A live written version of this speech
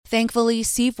Thankfully,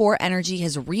 C4 Energy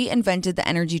has reinvented the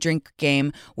energy drink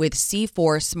game with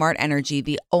C4 Smart Energy,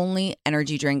 the only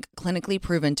energy drink clinically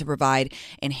proven to provide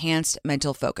enhanced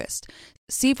mental focus.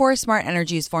 C4 Smart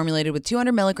Energy is formulated with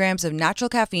 200 milligrams of natural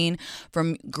caffeine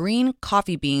from green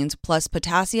coffee beans, plus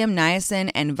potassium, niacin,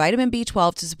 and vitamin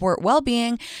B12 to support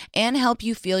well-being and help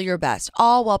you feel your best,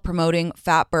 all while promoting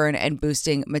fat burn and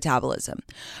boosting metabolism.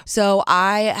 So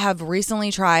I have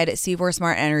recently tried C4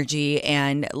 Smart Energy,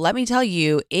 and let me tell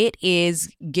you, it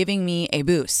is giving me a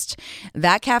boost.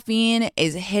 That caffeine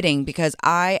is hitting because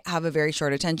I have a very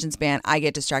short attention span. I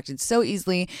get distracted so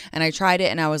easily, and I tried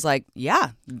it and I was like,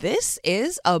 yeah, this is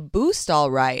a boost,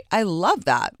 all right. I love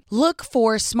that. Look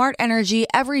for Smart Energy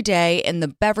every day in the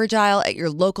beverage aisle at your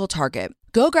local Target.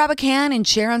 Go grab a can and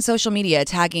share on social media,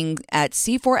 tagging at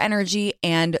C4 Energy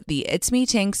and the It's Me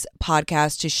Tinx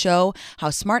podcast to show how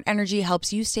Smart Energy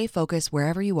helps you stay focused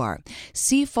wherever you are.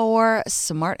 C4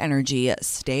 Smart Energy,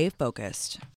 stay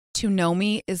focused. To know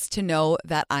me is to know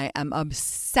that I am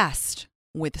obsessed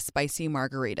with spicy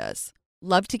margaritas.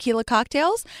 Love tequila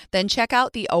cocktails? Then check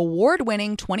out the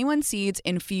award-winning 21 Seeds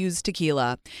Infused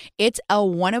Tequila. It's a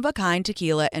one-of-a-kind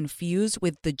tequila infused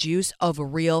with the juice of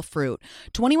real fruit.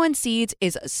 21 Seeds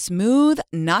is smooth,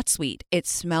 not sweet. It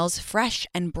smells fresh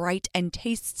and bright and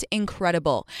tastes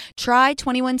incredible. Try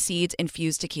 21 Seeds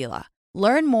Infused Tequila.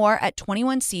 Learn more at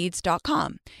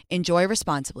 21seeds.com. Enjoy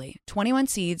responsibly. 21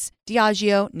 Seeds,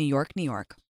 Diageo, New York, New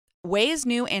York. Ouai's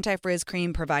new anti-frizz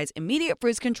cream provides immediate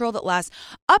frizz control that lasts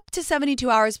up to 72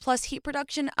 hours plus heat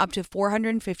production up to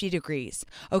 450 degrees.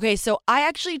 Okay, so I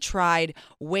actually tried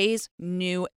Ouai's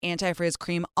new anti-frizz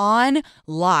cream on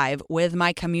live with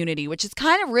my community, which is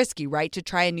kind of risky, right? To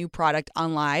try a new product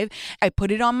on live. I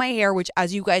put it on my hair, which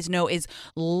as you guys know is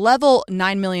level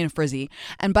 9 million frizzy.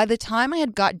 And by the time I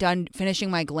had got done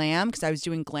finishing my glam, because I was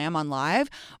doing glam on live,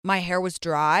 my hair was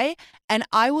dry and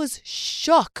I was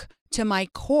shook to my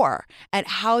core at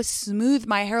how smooth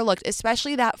my hair looked,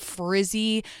 especially that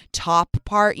frizzy top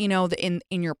part, you know, in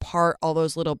your part, all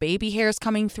those little baby hairs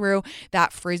coming through,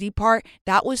 that frizzy part,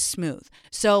 that was smooth.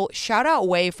 So shout out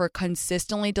Ouai for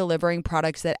consistently delivering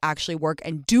products that actually work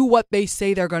and do what they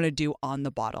say they're going to do on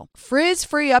the bottle. Frizz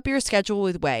free up your schedule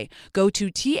with Ouai. Go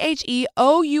to THEOUAI.com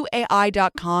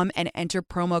and enter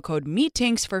promo code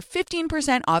MEETINX for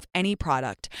 15% off any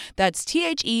product. That's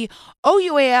THEOUAI.com,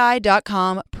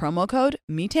 promo code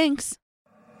MEETINX.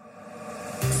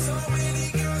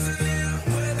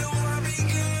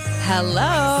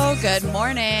 Hello, good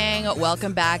morning.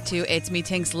 Welcome back to It's Me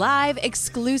Tinx live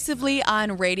exclusively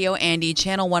on Radio Andy,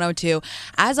 Channel 102.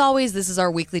 As always, this is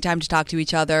our weekly time to talk to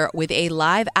each other with a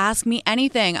live Ask Me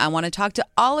Anything. I want to talk to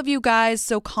all of you guys,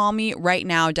 so call me right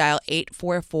now. Dial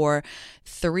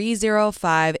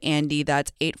 844-305-ANDY.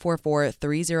 That's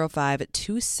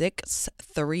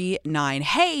 844-305-2639.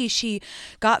 Hey, she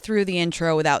got through the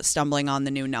intro without stumbling on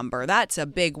the new number. That's a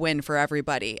big win for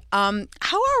everybody. How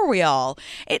are we all?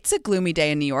 It's a gloomy day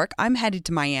in New York. I'm headed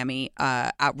to Miami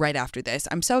right after this.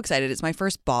 I'm so excited. It's my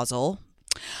first Basel.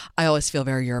 I always feel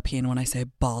very European when I say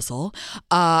Basel.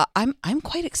 I'm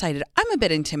quite excited. I'm a bit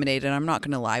intimidated. I'm not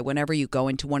going to lie. Whenever you go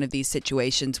into one of these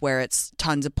situations where it's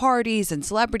tons of parties and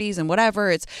celebrities and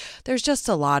whatever, there's just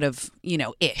a lot of,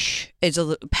 ish. It's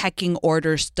a pecking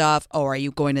order stuff. Oh, are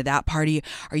you going to that party?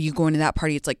 Are you going to that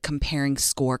party? It's like comparing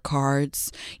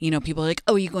scorecards. People are like,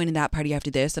 oh, are you going to that party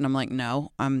after this? And I'm like,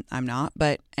 no, I'm not.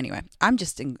 But anyway, I'm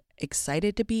just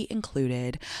excited to be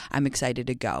included. I'm excited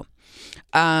to go.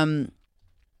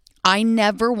 I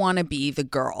never want to be the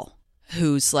girl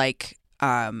who's like,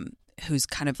 who's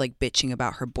kind of like bitching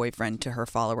about her boyfriend to her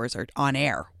followers or on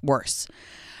air, worse.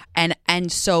 And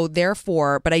so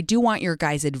therefore, but I do want your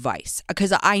guys' advice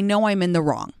because I know I'm in the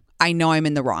wrong.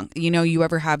 You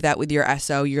ever have that with your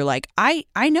SO? You're like, I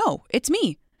know, it's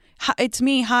me. It's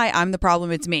me. Hi, I'm the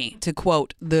problem. It's me. To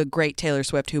quote the great Taylor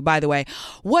Swift, who, by the way,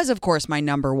 was, of course, my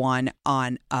number one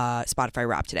on Spotify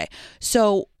Rap today.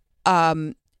 So,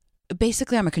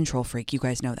 basically, I'm a control freak. You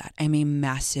guys know that. I'm a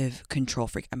massive control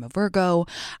freak. I'm a Virgo.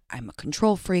 I'm a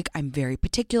control freak. I'm very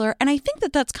particular. And I think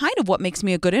that that's kind of what makes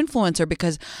me a good influencer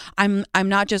because I'm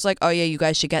not just like, oh, yeah, you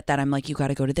guys should get that. I'm like, you got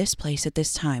to go to this place at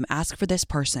this time. Ask for this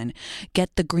person.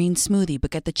 Get the green smoothie, but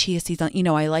get the chia seeds on.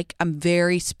 I'm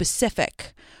very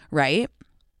specific, right?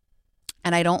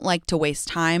 And I don't like to waste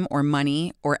time or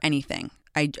money or anything.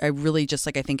 I really just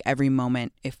I think every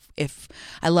moment if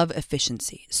I love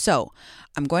efficiency. So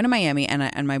I'm going to Miami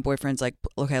and my boyfriend's like,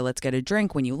 okay, let's get a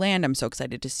drink when you land. I'm so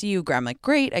excited to see you. I'm like,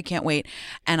 great. I can't wait.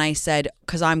 And I said,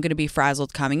 because I'm going to be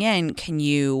frazzled coming in, can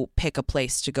you pick a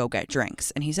place to go get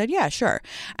drinks? And he said, yeah, sure.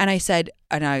 And I said,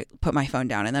 I put my phone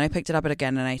down, and then I picked it up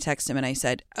again, and I texted him and I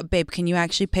said, babe, can you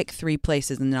actually pick 3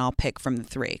 places, and then I'll pick from the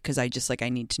 3, because I just like I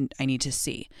need to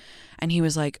see. And he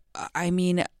was like, I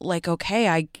mean, like, okay,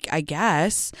 I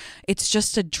guess it's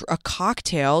just a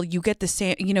cocktail. You get the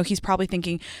same, he's probably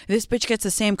thinking, this bitch gets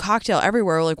the same cocktail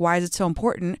everywhere. Like, why is it so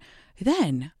important?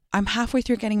 Then I'm halfway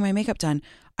through getting my makeup done.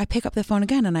 I pick up the phone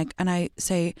again and I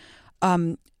say,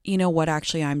 you know what?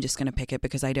 Actually, I'm just going to pick it,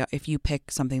 because if you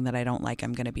pick something that I don't like,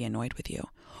 I'm going to be annoyed with you.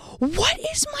 What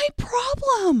is my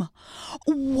problem?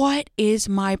 What is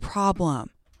my problem?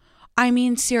 I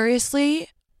mean, seriously,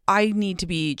 I need to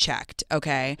be checked.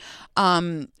 Okay.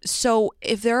 So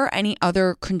if there are any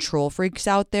other control freaks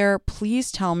out there,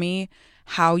 please tell me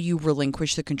how you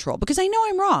relinquish the control, because I know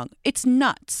I'm wrong. It's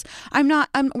nuts.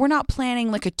 We're not planning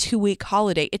like a 2-week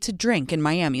holiday. It's a drink in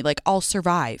Miami. Like, I'll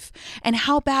survive. And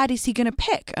how bad is he going to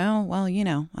pick? Oh, well,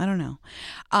 I don't know.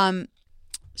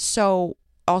 So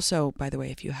also, by the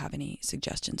way, if you have any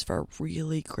suggestions for a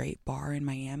really great bar in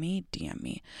Miami, DM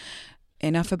me.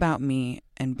 Enough about me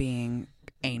and being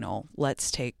anal.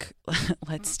 Let's take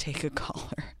a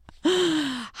caller.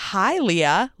 Hi,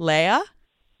 Leah.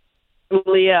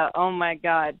 Leah, oh my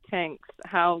God, Tinx,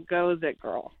 how goes it,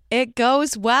 girl? It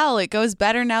goes well. It goes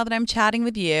better now that I'm chatting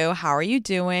with you. How are you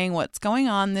doing? What's going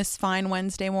on this fine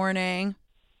Wednesday morning?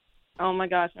 Oh my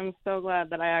gosh, I'm so glad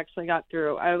that I actually got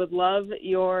through. I would love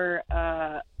your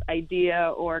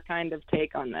idea or kind of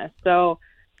take on this. So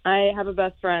I have a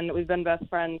best friend. We've been best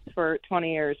friends for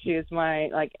 20 years. She is my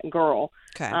girl.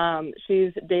 Okay.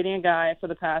 She's dating a guy for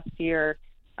the past year.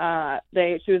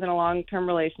 She was in a long-term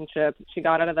relationship. She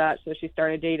got out of that, so she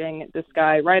started dating this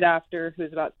guy right after,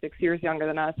 who's about 6 years younger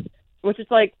than us, which is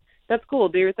like, that's cool.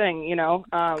 Do your thing,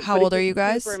 How old are you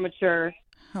guys? Super immature.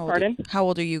 Pardon? How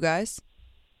old are you guys?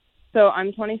 So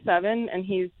I'm 27,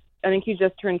 and I think he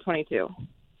just turned 22.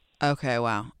 Okay,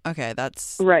 wow. Okay,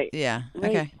 that's... Right. Yeah.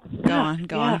 Right. Okay.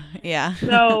 Go on. Yeah.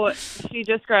 So she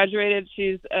just graduated.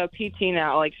 She's a PT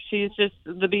now. Like, she's just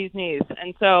the bee's knees.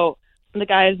 And so the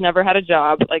guy has never had a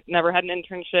job, never had an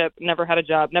internship, never had a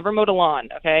job, never mowed a lawn.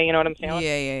 Okay, you know what I'm saying?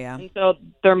 Yeah. And so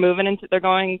they're moving in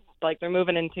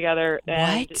together.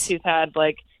 And What? she's had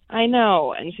I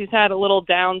know, and she's had a little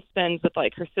down spins with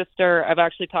her sister. I've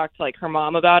actually talked to her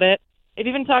mom about it. I've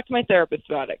even talked to my therapist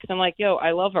about it, because I'm like, yo,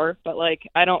 I love her, but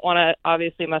I don't want to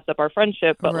obviously mess up our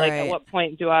friendship. But right. At what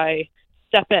point do I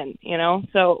step in?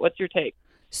 So what's your take?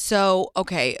 So,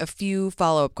 okay, a few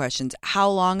follow-up questions. How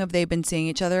long have they been seeing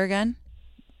each other again?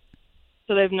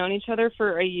 So they've known each other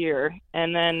for a year,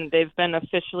 and then they've been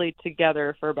officially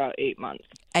together for about 8 months.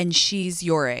 And she's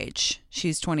your age.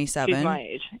 She's 27. She's my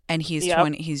age. And he's Yep.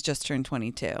 20. He's just turned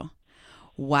 22.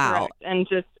 Wow. Correct. And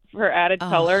just for added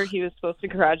color, he was supposed to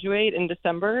graduate in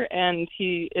December, and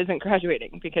he isn't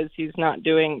graduating because he's not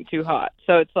doing too hot.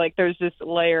 So it's there's just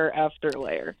layer after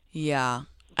layer. Yeah.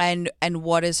 And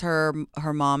what does her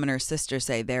mom and her sister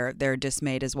say? They're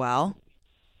dismayed as well?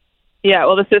 Yeah,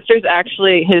 well, the sister's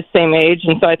actually his same age,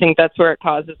 and so I think that's where it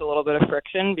causes a little bit of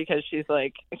friction, because she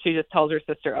just tells her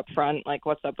sister up front,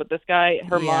 what's up with this guy.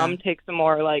 Her mom takes a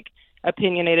more,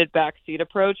 opinionated backseat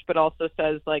approach, but also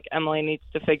says, Emily needs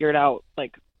to figure it out,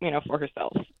 for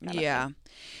herself. Yeah.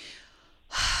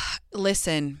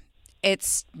 Listen,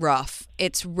 it's rough.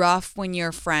 It's rough when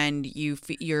your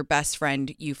best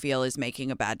friend, you feel is making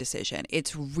a bad decision.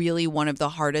 It's really one of the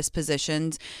hardest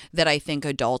positions that I think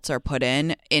adults are put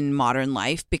in modern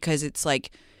life, because it's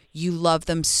you love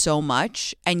them so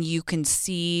much and you can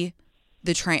see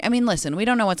the train. I mean, listen, we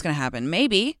don't know what's going to happen.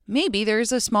 Maybe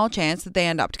there's a small chance that they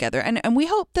end up together, and we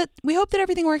hope that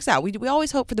everything works out. We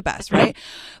always hope for the best, right?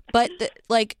 But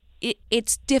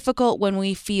it's difficult when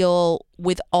we feel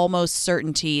with almost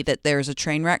certainty that there's a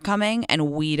train wreck coming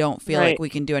and we don't feel like we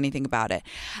can do anything about it.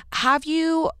 Have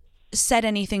you said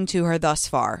anything to her thus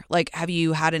far? Have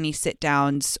you had any sit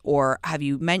downs, or have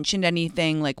you mentioned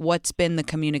anything? What's been the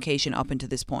communication up until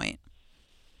this point?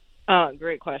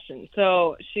 Great question.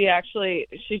 So she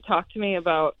talked to me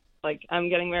about, I'm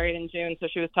getting married in June, so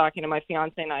she was talking to my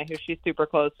fiance and I, who she's super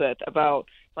close with, about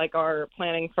our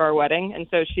planning for our wedding. And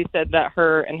so she said that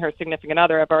her and her significant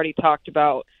other have already talked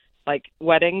about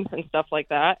weddings and stuff like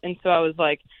that. And so I was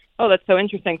like, oh, that's so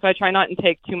interesting. So I try not to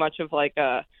take too much of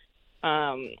a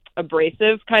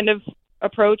abrasive kind of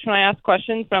approach when I ask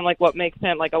questions, but I'm what makes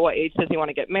him, at what age does he want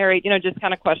to get married? Just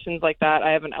kind of questions like that.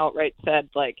 I haven't outright said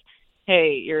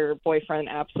hey, your boyfriend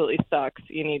absolutely sucks,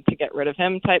 you need to get rid of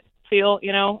him type feel,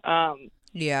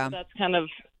 Yeah. That's kind of,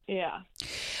 yeah.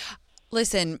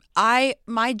 Listen,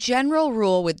 my general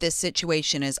rule with this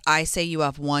situation is I say you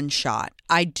have one shot.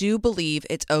 I do believe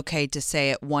it's okay to say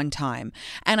it one time.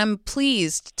 And I'm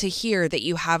pleased to hear that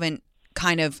you haven't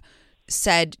kind of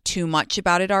said too much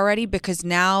about it already, because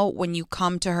now when you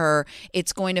come to her,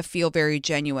 it's going to feel very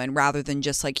genuine rather than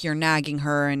just like you're nagging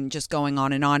her and just going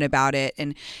on and on about it.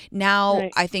 And now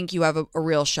Right. I think you have a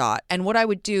real shot. And what I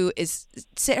would do is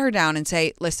sit her down and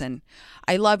say, listen,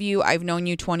 I love you. I've known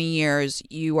you 20 years.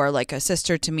 You are like a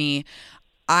sister to me.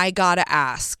 I gotta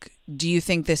ask, do you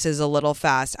think this is a little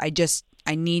fast?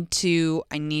 I need to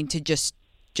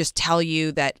just tell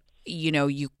you that, you know,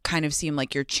 you kind of seem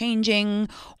like you're changing,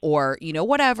 or, you know,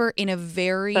 whatever, in a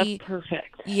very, That's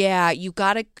perfect. yeah, you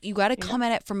gotta come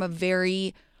at it from a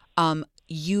very,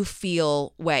 you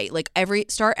feel way. Like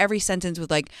start every sentence with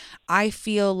like, I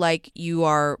feel like you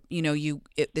are, you know,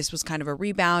 this was kind of a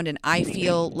rebound, and I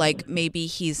feel like maybe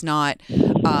he's not,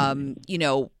 you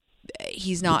know,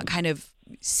 he's not kind of,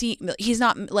 he's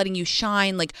not letting you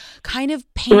shine. Like, kind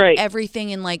of paint everything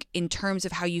in like in terms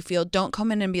of how you feel. Don't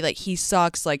come in and be like, he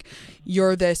sucks, like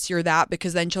you're this, you're that,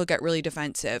 because then she'll get really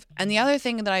defensive. And the other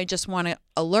thing that I just want to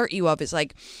alert you of is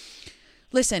like,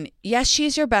 listen, yes,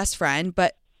 she's your best friend,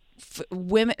 but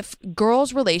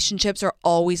girls' relationships are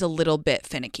always a little bit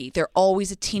finicky. They're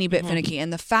always a teeny bit finicky.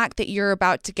 And the fact that you're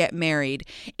about to get married,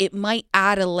 it might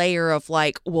add a layer of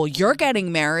like, well, you're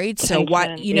getting married, so tension.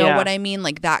 what, you know what I mean?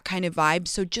 Like that kind of vibe.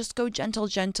 So just go gentle,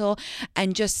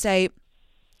 and just say,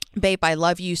 babe, I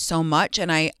love you so much,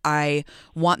 and I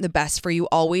want the best for you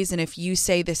always. And if you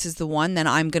say this is the one, then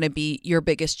I'm going to be your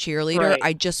biggest cheerleader. Right.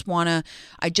 I just want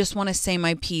to say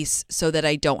my piece so that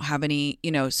I don't have any,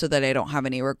 you know, so that I don't have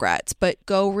any regrets. But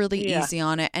go really easy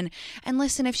on it. And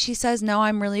listen, if she says, no,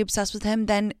 I'm really obsessed with him,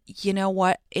 then you know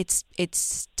what? It's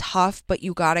tough, but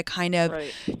you got to kind of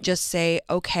just say,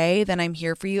 okay, then I'm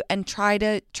here for you, and try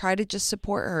to just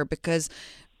support her, because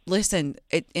listen,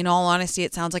 in all honesty,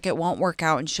 it sounds like it won't work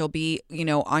out, and she'll be, you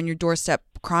know, on your doorstep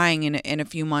crying in a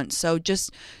few months. So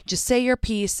just say your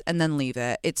piece and then leave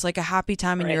it. It's like a happy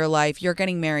time in your life. You're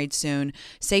getting married soon.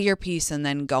 Say your piece and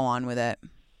then go on with it.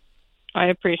 I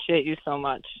appreciate you so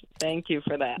much. Thank you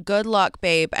for that. Good luck,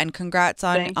 babe, and congrats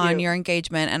on your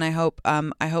engagement. And I hope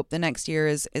the next year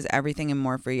is everything and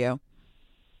more for you.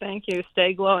 Thank you.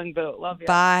 Stay glowing, boo. Love you.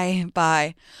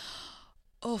 Bye.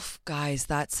 Oh, guys,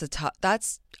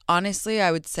 that's honestly,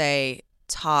 I would say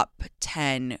top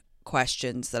 10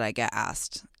 questions that I get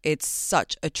asked. It's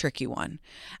such a tricky one.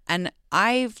 And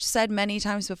I've said many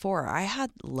times before, I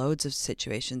had loads of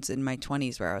situations in my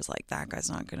 20s where I was like, that guy's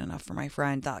not good enough for my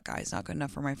friend. That guy's not good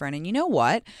enough for my friend. And you know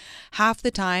what? Half the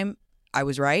time I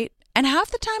was right, and half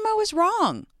the time I was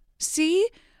wrong. See?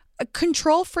 A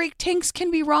control freak Tinx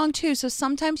can be wrong too. So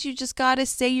sometimes you just got to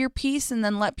say your piece and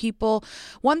then let people.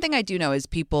 One thing I do know is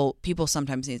people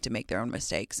sometimes need to make their own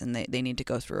mistakes, and they need to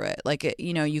go through it. Like,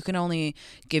 you know, you can only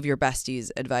give your besties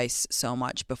advice so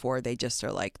much before they just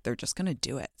are like, they're just going to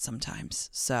do it sometimes.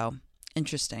 So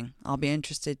interesting. I'll be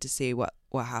interested to see what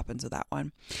happens with that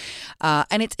one.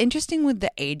 And it's interesting with the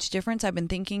age difference. I've been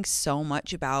thinking so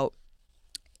much about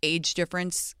age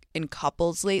difference in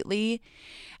couples lately.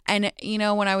 And, you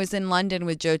know, when I was in London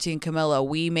with Jyoti and Camilla,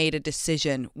 we made a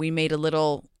decision. We made a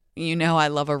little, you know, I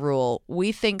love a rule.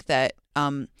 We think that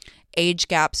age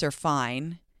gaps are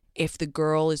fine if the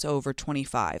girl is over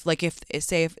 25. Like if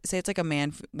it's like a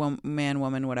man,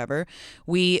 woman, whatever.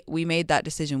 We made that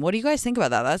decision. What do you guys think about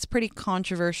that? That's pretty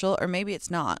controversial, or maybe it's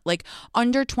not. Like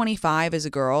under 25 as a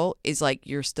girl is like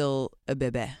you're still a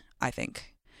bebe, I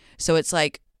think. So it's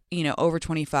like, you know, over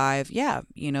 25, yeah,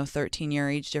 you know, 13-year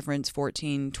age difference,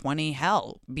 14, 20,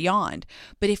 hell, beyond.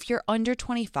 But if you're under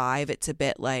 25, it's a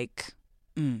bit like,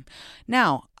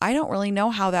 Now, I don't really know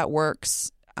how that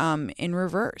works in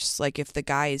reverse. Like if the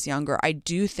guy is younger, I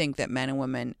do think that men and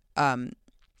women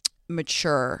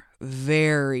mature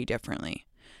very differently.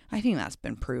 I think that's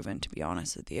been proven, to be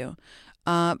honest with you.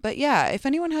 But yeah, if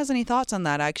anyone has any thoughts on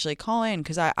that, actually call in,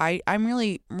 because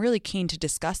I'm really keen to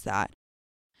discuss that.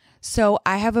 So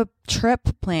I have a trip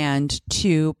planned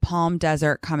to Palm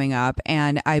Desert coming up,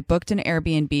 and I booked an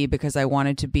Airbnb because I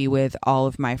wanted to be with all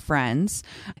of my friends.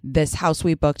 This house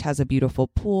we booked has a beautiful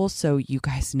pool, so you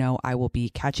guys know I will be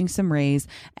catching some rays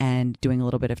and doing a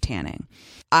little bit of tanning.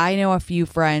 I know a few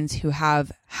friends who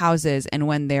have houses, and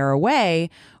when they're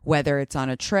away, whether it's on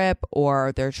a trip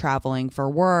or they're traveling for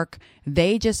work,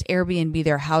 they just Airbnb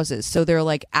their houses. So they're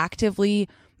like actively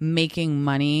making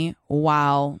money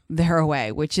while they're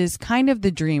away, which is kind of the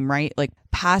dream, right? Like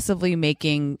passively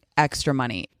making extra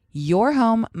money. Your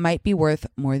home might be worth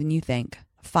more than you think.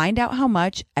 Find out how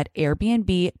much at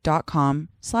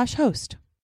airbnb.com/host.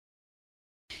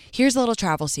 Here's a little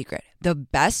travel secret. The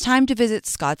best time to visit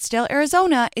Scottsdale,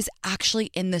 Arizona is actually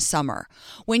in the summer.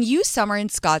 When you summer in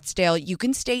Scottsdale, you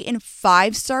can stay in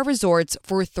 5-star resorts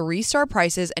for 3-star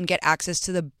prices and get access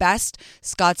to the best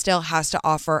Scottsdale has to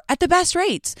offer at the best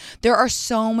rates. There are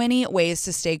so many ways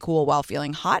to stay cool while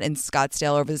feeling hot in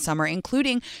Scottsdale over the summer,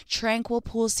 including tranquil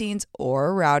pool scenes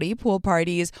or rowdy pool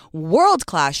parties,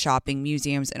 world-class shopping,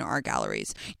 museums, and art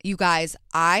galleries. You guys,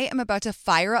 I am about to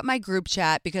fire up my group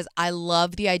chat because I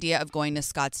love the idea of going to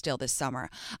Scottsdale this summer.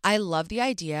 I love the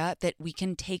idea that we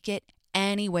can take it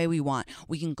any way we want.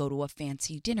 We can go to a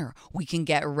fancy dinner. We can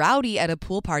get rowdy at a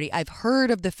pool party. I've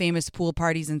heard of the famous pool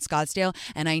parties in Scottsdale,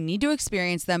 and I need to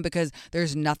experience them because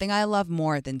there's nothing I love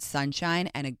more than sunshine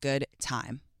and a good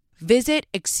time. Visit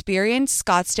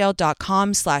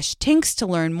experiencescottsdale.com/Tinx to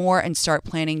learn more and start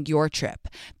planning your trip.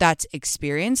 That's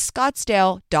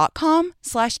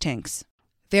experiencescottsdale.com/Tinx.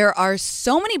 There are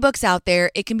so many books out there,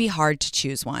 it can be hard to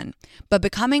choose one. But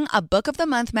becoming a Book of the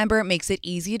Month member makes it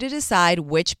easy to decide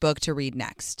which book to read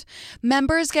next.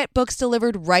 Members get books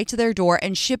delivered right to their door,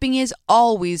 and shipping is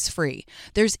always free.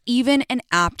 There's even an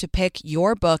app to pick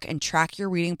your book and track your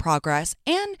reading progress,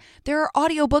 and there are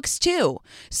audiobooks too.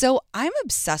 So I'm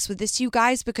obsessed with this, you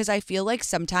guys, because I feel like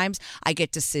sometimes I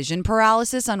get decision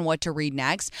paralysis on what to read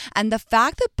next. And the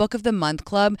fact that Book of the Month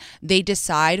Club, they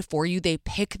decide for you, they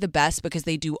pick the best because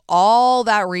they do all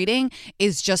that reading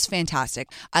is just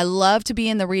fantastic. I love to be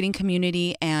in the reading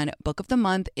community, and Book of the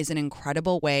Month is an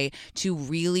incredible way to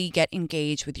really get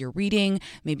engaged with your reading.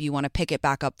 Maybe you want to pick it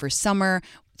back up for summer.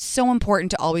 It's so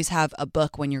important to always have a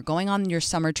book when you're going on your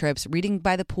summer trips, reading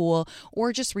by the pool,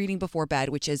 or just reading before bed,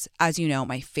 which is, as you know,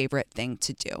 my favorite thing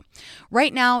to do.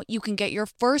 Right now, you can get your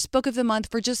first book of the month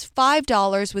for just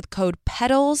 $5 with code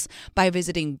PEDALS by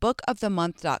visiting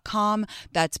bookofthemonth.com.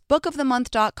 That's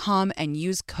bookofthemonth.com and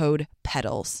use code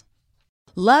PEDALS.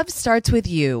 Love starts with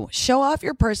you. Show off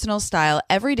your personal style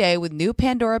every day with new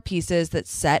Pandora pieces that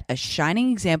set a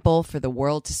shining example for the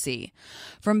world to see.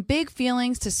 From big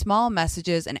feelings to small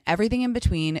messages and everything in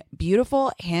between,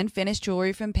 beautiful hand-finished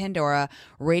jewelry from Pandora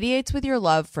radiates with your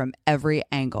love from every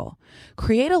angle.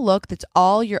 Create a look that's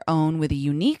all your own with a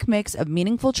unique mix of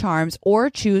meaningful charms, or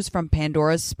choose from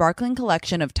Pandora's sparkling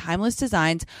collection of timeless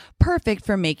designs perfect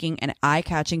for making an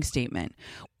eye-catching statement.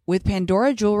 With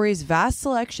Pandora Jewelry's vast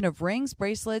selection of rings,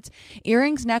 bracelets,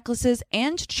 earrings, necklaces,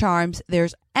 and charms,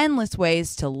 there's endless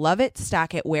ways to love it,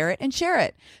 stack it, wear it, and share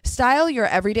it. Style your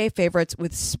everyday favorites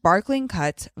with sparkling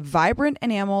cuts, vibrant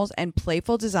enamels, and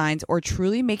playful designs, or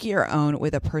truly make it your own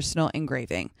with a personal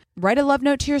engraving. Write a love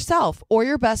note to yourself or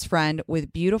your best friend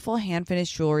with beautiful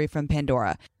hand-finished jewelry from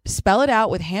Pandora. Spell it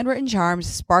out with handwritten charms,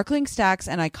 sparkling stacks,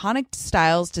 and iconic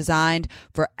styles designed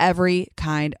for every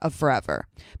kind of forever.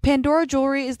 Pandora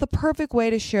Jewelry is the perfect way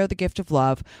to share the gift of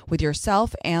love with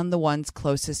yourself and the ones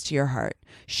closest to your heart.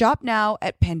 Shop now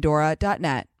at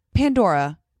pandora.net.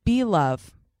 Pandora, be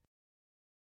love.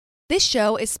 This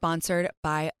show is sponsored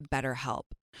by BetterHelp.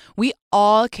 We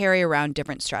all carry around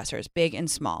different stressors, big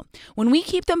and small. When we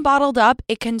keep them bottled up,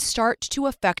 it can start to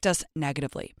affect us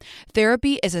negatively.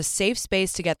 Therapy is a safe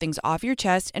space to get things off your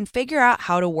chest and figure out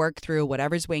how to work through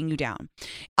whatever's weighing you down.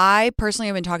 I personally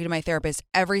have been talking to my therapist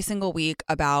every single week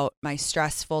about my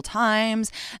stressful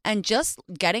times and just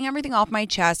getting everything off my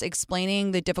chest,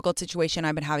 explaining the difficult situation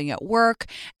I've been having at work,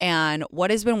 and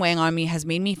what has been weighing on me has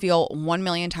made me feel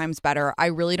 1,000,000 times better. I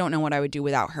really don't know what I would do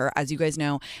without her. As you guys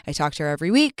know, I talk to her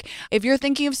every week. If you're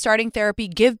thinking of starting therapy,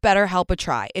 give BetterHelp a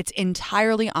try. It's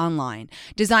entirely online,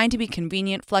 designed to be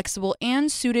convenient, flexible,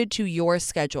 and suited to your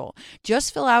schedule.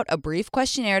 Just fill out a brief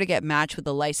questionnaire to get matched with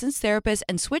a licensed therapist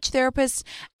and switch therapists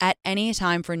at any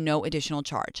time for no additional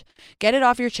charge. Get it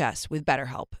off your chest with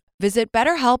BetterHelp. Visit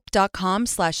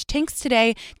betterhelp.com/Tinx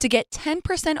today to get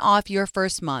 10% off your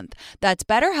first month. That's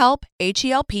BetterHelp,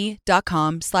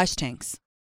 HELP.com/Tinx.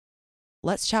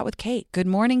 Let's chat with Kate. Good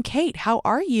morning, Kate. How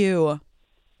are you?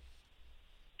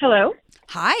 Hello.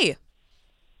 Hi.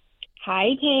 Hi,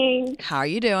 Tinx. How are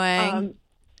you doing?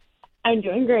 I'm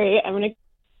doing great. I'm going to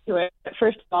do it.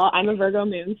 First of all, I'm a Virgo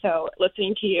moon, so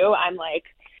listening to you, I'm like,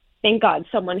 thank God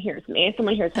someone hears me.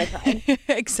 Someone hears my pride.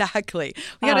 Exactly.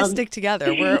 We got to stick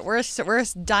together. We're a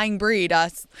dying breed,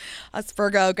 us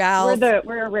Virgo gals.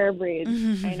 We're a rare breed.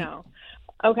 I know.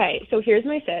 Okay, so here's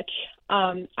my pitch.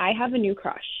 I have a new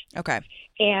crush. Okay.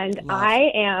 And Love.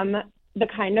 I am the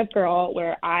kind of girl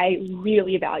where I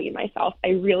really value myself. I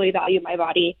really value my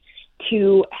body.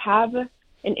 To have an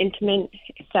intimate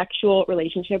sexual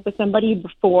relationship with somebody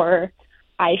before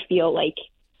I feel like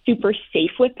super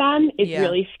safe with them is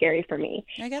really scary for me.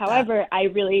 I get However, that. I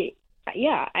really,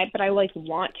 but I like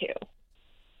want to.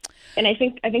 And I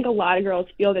think a lot of girls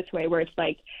feel this way, where it's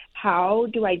like, how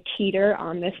do I teeter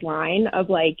on this line of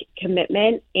like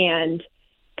commitment and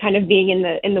kind of being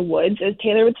in the woods, as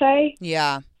Taylor would say.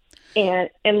 Yeah. And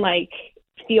like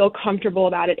feel comfortable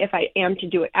about it if I am to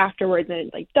do it afterwards and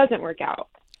it like doesn't work out.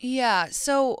 Yeah.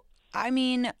 So, I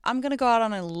mean, I'm going to go out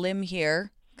on a limb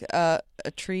here, a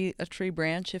tree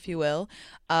branch, if you will.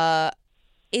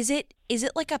 Is it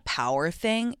like a power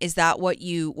thing? Is that what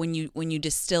you, when you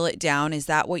distill it down, is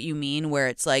that what you mean, where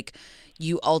it's like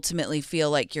you ultimately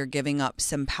feel like you're giving up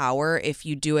some power if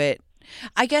you do it?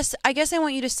 I guess I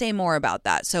want you to say more about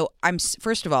that. So I'm,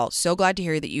 first of all, so glad to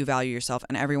hear that you value yourself,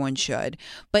 and everyone should.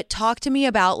 But talk to me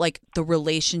about like the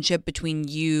relationship between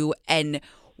you and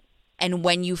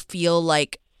when you feel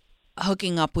like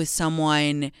hooking up with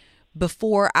someone,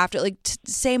 before, after, like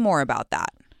say more about that.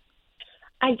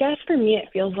 I guess for me, it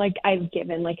feels like I've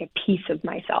given like a piece of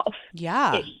myself.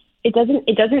 Yeah. It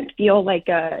doesn't feel like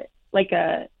a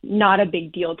not a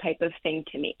big deal type of thing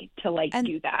to me to like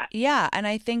do that. Yeah. And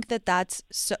I think that that's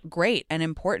so great and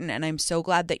important. And I'm so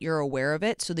glad that you're aware of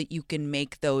it so that you can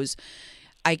make those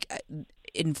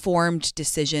informed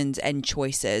decisions and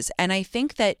choices. And I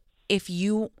think that if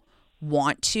you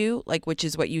want to, like, which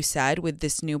is what you said with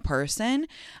this new person,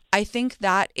 I think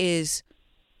that is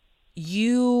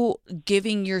you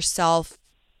giving yourself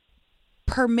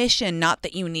permission, not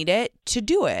that you need it, to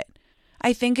do it.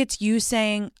 I think it's you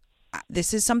saying,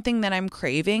 this is something that I'm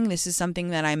craving. This is something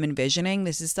that I'm envisioning.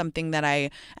 This is something that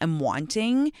I am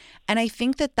wanting. And I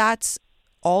think that that's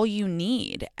all you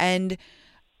need. And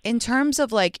in terms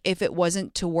of like, if it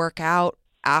wasn't to work out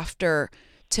after,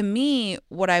 to me,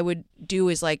 what I would do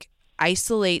is like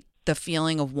isolate the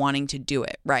feeling of wanting to do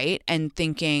it, right? And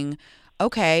thinking,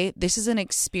 okay, this is an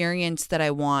experience that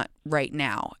I want right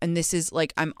now. And this is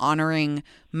like, I'm honoring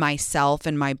myself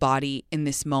and my body in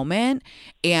this moment.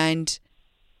 And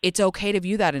it's okay to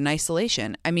view that in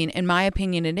isolation. I mean, in my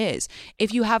opinion, it is.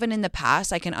 If you haven't in the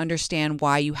past, I can understand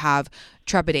why you have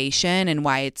trepidation and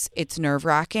why it's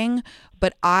nerve-wracking.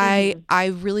 But I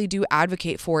really do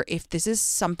advocate for, if this is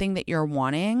something that you're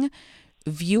wanting,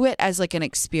 view it as like an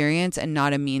experience and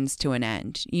not a means to an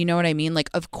end. You know what I mean?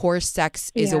 Like, of course,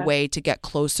 sex is a way to get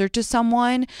closer to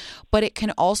someone, but it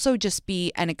can also just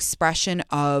be an expression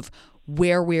of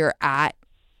where we're at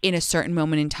in a certain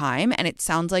moment in time. And it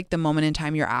sounds like the moment in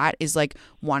time you're at is like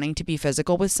wanting to be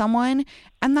physical with someone.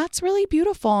 And that's really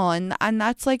beautiful. And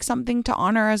that's like something to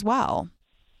honor as well.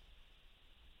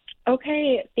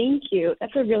 Okay, thank you.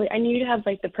 That's I need to have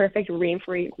like the perfect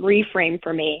reframe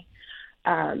for me,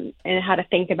 and how to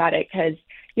think about it. Because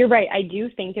you're right, I do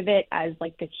think of it as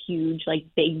like this huge, like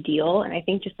big deal. And I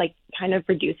think just like kind of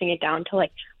reducing it down to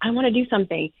like, I want to do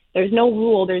something. There's no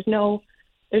rule. There's no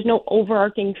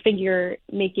overarching figure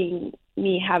making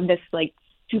me have this like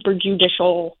super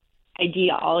judicial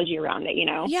ideology around it, you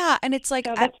know? Yeah, and it's like,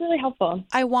 so that's really helpful.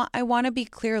 I want to be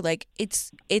clear, like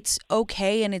it's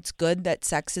okay and it's good that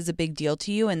sex is a big deal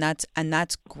to you, and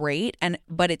that's great,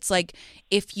 but it's like,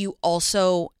 if you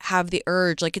also have the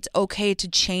urge, like it's okay to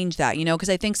change that, you know, because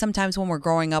I think sometimes when we're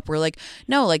growing up, we're like,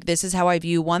 no, like this is how I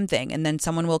view one thing, and then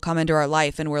someone will come into our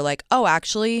life and we're like, oh,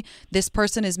 actually this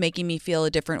person is making me feel a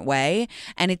different way,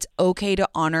 and it's okay to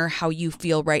honor how you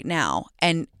feel right now,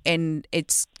 and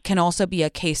it's can also be a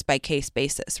case-by-case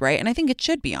basis, right? And I think it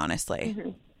should be, honestly.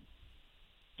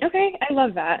 Okay, I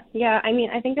love that. Yeah, I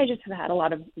mean, I think I just have had a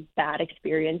lot of bad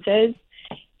experiences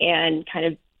and kind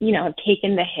of, you know, have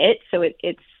taken the hit. So it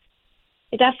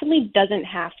definitely doesn't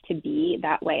have to be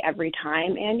that way every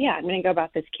time. And yeah, I'm going to go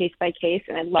about this case by case,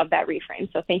 and I love that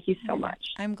reframe. So thank you so much.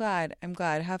 I'm glad.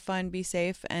 Have fun, be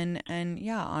safe, and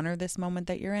yeah, honor this moment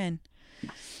that you're in.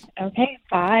 Okay,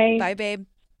 bye. Bye, babe.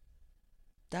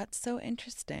 That's so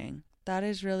interesting. That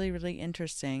is really, really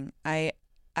interesting. I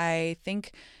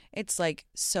think it's like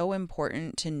so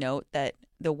important to note that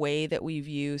the way that we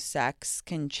view sex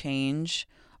can change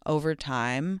over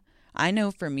time. I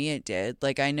know for me it did.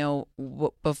 Like, I know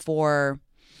before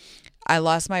I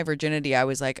lost my virginity, I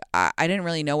was like, I didn't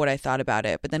really know what I thought about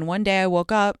it. But then one day I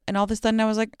woke up and all of a sudden I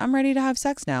was like, I'm ready to have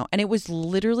sex now. And it was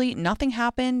literally, nothing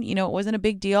happened. You know, it wasn't a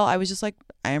big deal. I was just like,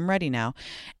 I am ready now.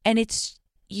 And it's,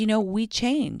 you know, we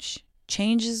change.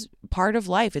 Change is part of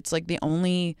life. It's like the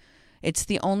only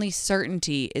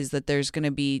certainty is that there's going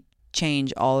to be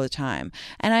change all the time.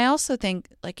 And I also think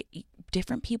like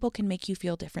different people can make you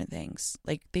feel different things.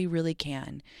 Like they really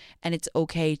can. And it's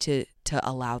okay to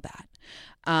allow that.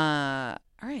 All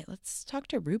right, let's talk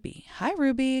to Ruby. Hi,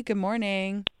 Ruby. Good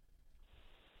morning.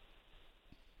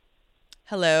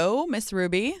 Hello, Miss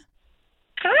Ruby.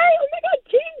 Hi. Oh my God,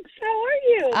 Tinx. How are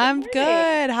you? I'm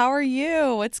good. How are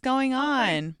you? What's going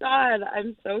on? God,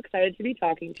 I'm so excited to be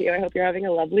talking to you. I hope you're having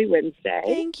a lovely Wednesday.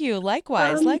 Thank you.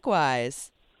 Likewise.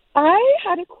 Likewise. I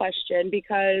had a question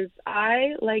because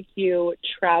I, like you,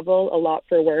 travel a lot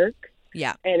for work.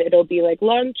 Yeah. And it'll be like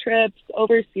long trips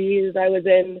overseas. I was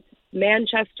in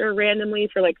Manchester randomly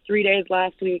for like 3 days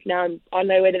last week. Now I'm on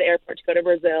my way to the airport to go to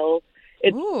Brazil.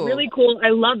 It's really cool. I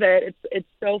love it. It's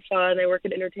so fun. I work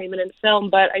in entertainment and film,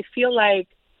 but I feel like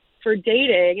for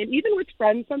dating and even with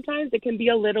friends sometimes it can be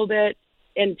a little bit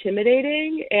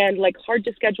intimidating and like hard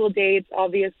to schedule dates,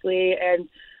 obviously. And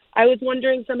I was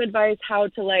wondering some advice how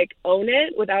to like own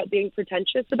it without being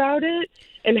pretentious about it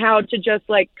and how to just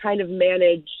like kind of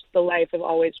manage the life of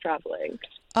always traveling.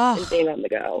 And being on the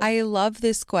go. I love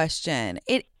this question.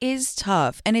 It is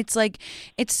tough. And it's like,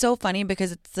 it's so funny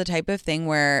because it's the type of thing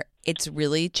where it's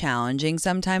really challenging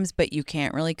sometimes, but you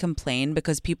can't really complain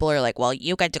because people are like, well,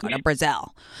 you get to go to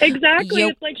Brazil. Exactly.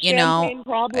 It's like champagne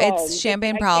problems. It's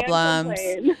champagne problems.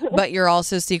 But you're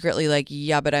also secretly like,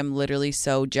 yeah, but I'm literally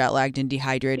so jet lagged and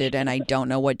dehydrated and I don't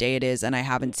know what day it is and I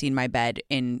haven't seen my bed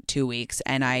in 2 weeks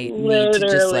and I need to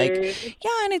just like,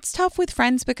 yeah. And it's tough with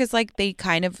friends because like they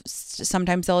kind of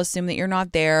sometimes they'll assume that you're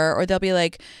not there or they'll be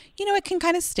like, you know, it can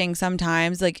kind of sting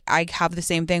sometimes. Like I have the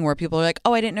same thing where people are like,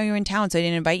 oh, I didn't know you were in town, so I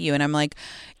didn't invite you. And I'm like,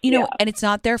 you know, and it's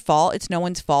not their fault. It's no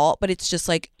one's fault. But it's just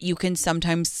like you can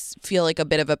sometimes feel like a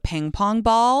bit of a ping pong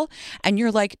ball. And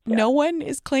you're like, no one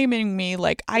is claiming me.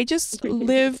 Like I just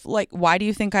live like, why do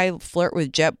you think I flirt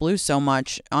with JetBlue so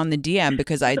much on the DM?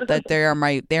 Because they're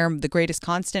the greatest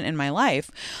constant in my life.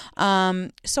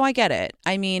 So I get it.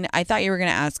 I mean, I thought you were going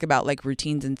to ask about like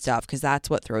routines and stuff because that's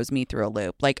what throws me through a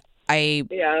loop. Like I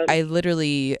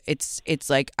literally, it's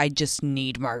like I just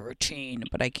need my routine,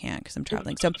 but I can't because I'm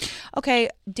traveling. So, okay,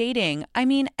 dating. I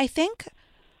mean, I think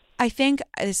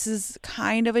this is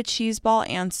kind of a cheeseball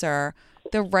answer.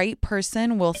 The right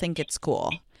person will think it's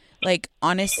cool. Like,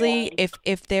 honestly,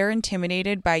 if they're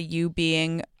intimidated by you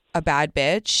being a bad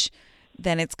bitch,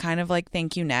 then it's kind of like,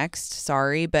 thank you, next.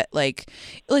 Sorry. But like,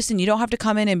 listen, you don't have to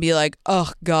come in and be like,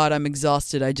 oh God, I'm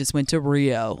exhausted. I just went to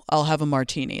Rio. I'll have a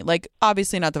martini. Like,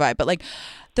 obviously not the vibe, but like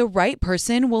the right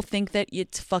person will think that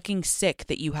it's fucking sick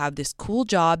that you have this cool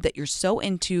job that you're so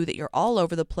into, that you're all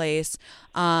over the place.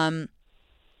 And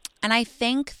I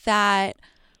think that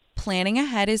planning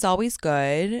ahead is always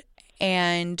good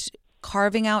and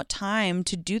carving out time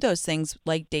to do those things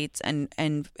like dates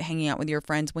and hanging out with your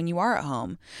friends when you are at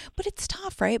home. But it's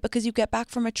tough, right? Because you get back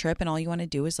from a trip and all you want to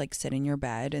do is like sit in your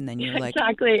bed and then you're like,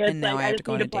 exactly. It's and now like, I have to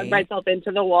go on a plug date. myself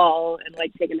into the wall and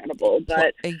like take an edible.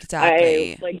 But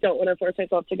exactly. I like don't want to force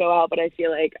myself to go out, but I feel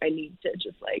like I need to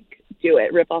just like do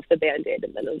it, rip off the Band-Aid,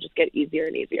 and then it'll just get easier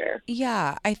and easier.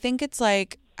 Yeah. I think it's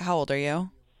like, how old are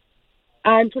you?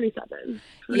 I'm 27.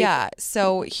 Yeah.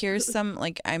 So here's some,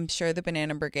 like, I'm sure the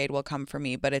Banana Brigade will come for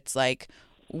me, but it's like,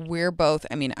 we're both,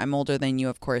 I mean, I'm older than you,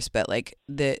 of course, but like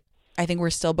I think we're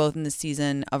still both in the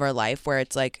season of our life where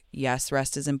it's like, yes,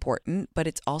 rest is important, but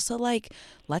it's also like,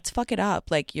 let's fuck it up.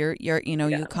 Like you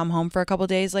come home for a couple of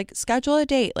days, like schedule a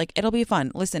date, like it'll be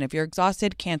fun. Listen, if you're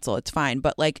exhausted, cancel, it's fine.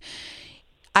 But like,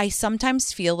 I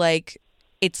sometimes feel like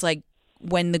it's like,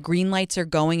 when the green lights are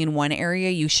going in one area,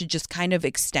 you should just kind of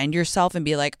extend yourself and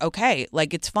be like, okay,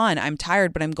 like it's fun. I'm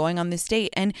tired, but I'm going on this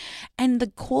date. And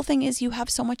the cool thing is you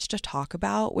have so much to talk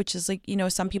about, which is like, you know,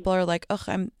 some people are like, ugh,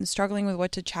 I'm struggling with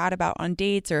what to chat about on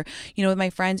dates or, you know, with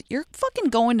my friends. You're fucking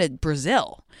going to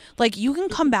Brazil. Like you can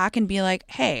come back and be like,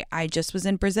 hey, I just was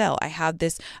in Brazil. I had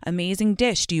this amazing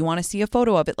dish. Do you want to see a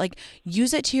photo of it? Like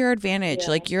use it to your advantage.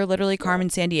 Like you're literally Carmen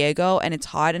Sandiego and it's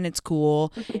hot and it's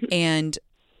cool. And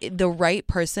the right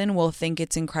person will think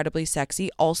it's incredibly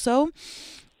sexy. Also,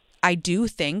 I do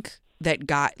think that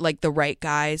the right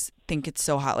guys think it's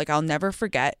so hot. Like I'll never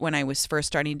forget when I was first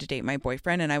starting to date my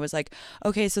boyfriend and I was like,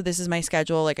 okay, so this is my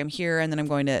schedule. Like I'm here and then I'm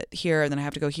going to here and then I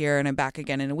have to go here and I'm back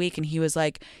again in a week. And he was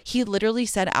like, he literally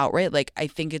said outright, like, I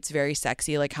think it's very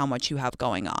sexy, like how much you have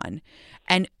going on.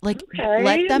 And like,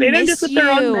 let them Maybe miss I'm just with you. the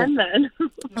wrong men,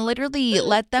 then. Literally,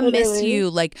 let them miss you.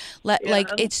 Like, like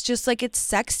it's just like it's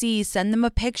sexy. Send them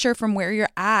a picture from where you're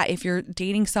at. If you're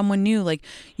dating someone new, like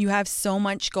you have so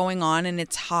much going on and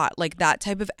it's hot. Like that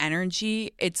type of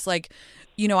energy. It's like,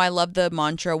 you know, I love the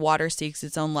mantra, water seeks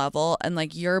its own level. And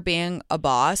like you're being a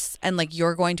boss and like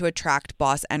you're going to attract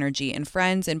boss energy in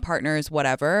friends and partners,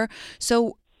 whatever.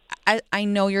 So I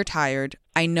know you're tired.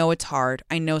 I know it's hard.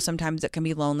 I know sometimes it can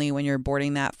be lonely when you're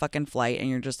boarding that fucking flight and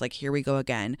you're just like, here we go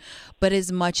again. But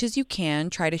as much as you can,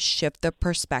 try to shift the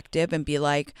perspective and be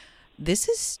like, this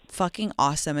is fucking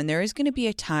awesome. And there is going to be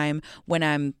a time when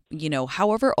I'm,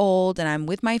 however old, and I'm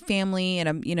with my family, and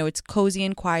I'm, it's cozy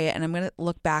and quiet, and I'm going to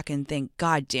look back and think,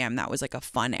 God damn, that was like a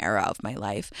fun era of my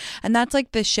life. And that's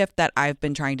like the shift that I've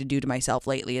been trying to do to myself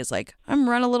lately, is like, I'm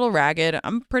run a little ragged.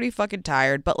 I'm pretty fucking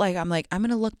tired, but like, I'm going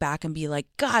to look back and be like,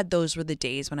 God, those were the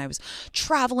days when I was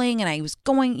traveling and I was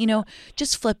going,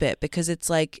 just flip it, because it's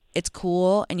like, it's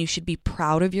cool, and you should be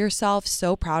proud of yourself,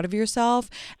 so proud of yourself.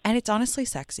 And it's honestly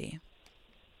sexy.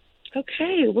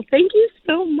 Okay. Well, thank you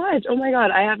so much. Oh my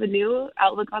God. I have a new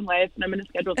outlook on life, and I'm going to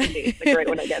schedule some dates like right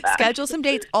when I get back. Schedule some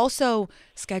dates. Also,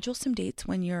 schedule some dates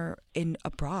when you're in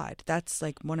abroad. That's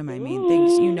like one of my main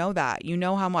things. You know that. You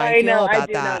know how I feel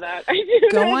about that.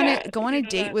 Go on a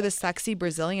date with a sexy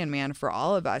Brazilian man for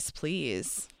all of us,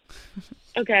 please.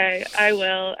 Okay, I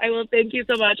will. Thank you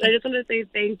so much. I just want to say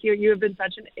thank you. You have been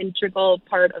such an integral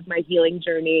part of my healing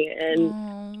journey,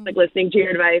 and like listening to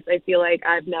your advice, I feel like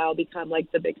I've now become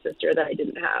like the big sister that I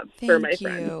didn't have for my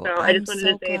friends. So I just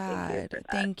wanted to say thank you for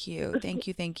that.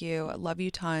 Thank you. I love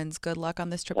you tons. Good luck on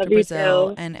this trip Love to Brazil,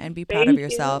 too. and be proud of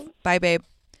yourself. Bye, babe.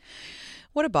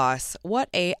 What a boss. What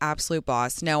a absolute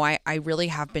boss. No, I really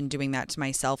have been doing that to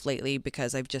myself lately,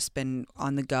 because I've just been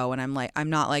on the go, and I'm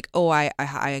not like, oh, I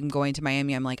am going to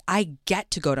Miami. I'm like, I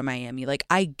get to go to Miami. Like,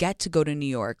 I get to go to New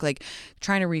York, like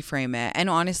trying to reframe it. And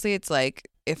honestly, it's like,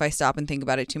 if I stop and think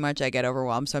about it too much, I get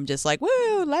overwhelmed. So I'm just like,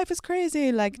 woo, life is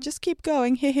crazy. Like, just keep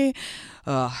going.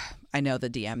 Ugh. I know the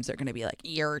DMs are going to be like,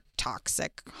 you're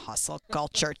toxic hustle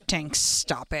culture, Tinx.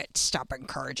 Stop it. Stop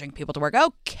encouraging people to work.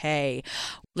 Okay.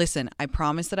 Listen, I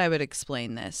promised that I would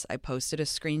explain this. I posted a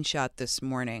screenshot this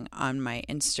morning on my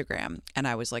Instagram, and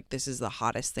I was like, this is the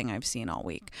hottest thing I've seen all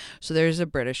week. So there's a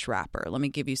British rapper. Let me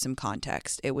give you some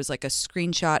context. It was like a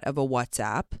screenshot of a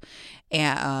WhatsApp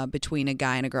between a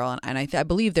guy and a girl. And I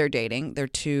believe they're dating. They're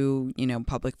two,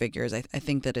 public figures. I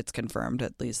think that it's confirmed.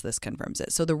 At least this confirms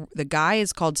it. So the guy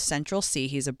is called Central C.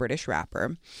 He's a British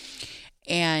rapper.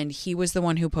 And he was the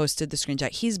one who posted the screenshot.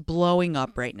 He's blowing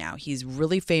up right now. He's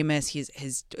really famous.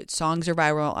 His songs are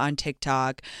viral on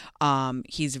TikTok.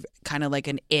 He's kind of like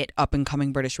an up and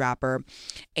coming British rapper.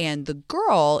 And the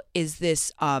girl is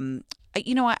this, I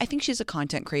think she's a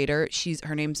content creator.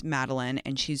 Her name's Madeline,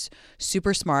 and she's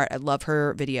super smart. I love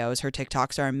her videos. Her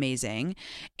TikToks are amazing.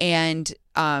 And,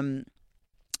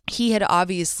 he had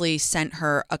obviously sent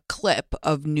her a clip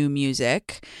of new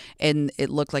music, and it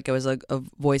looked like it was a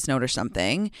voice note or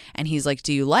something. And he's like,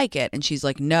 do you like it? And she's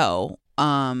like, no,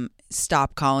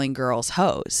 stop calling girls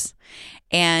hoes.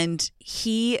 And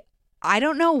I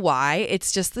don't know why.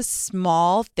 It's just the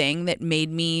small thing that made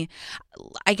me,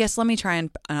 I guess, let me try and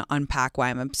unpack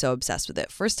why I'm so obsessed with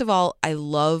it. First of all, I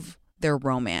love their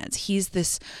romance. He's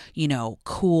this,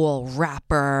 cool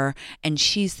rapper, and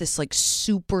she's this like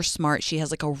super smart. She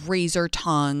has like a razor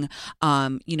tongue,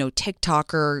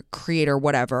 TikToker, creator,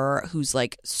 whatever, who's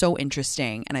like so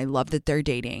interesting. And I love that they're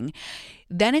dating.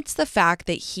 Then it's the fact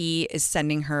that he is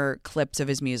sending her clips of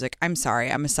his music. I'm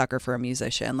sorry. I'm a sucker for a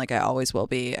musician. Like I always will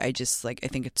be. I just I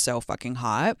think it's so fucking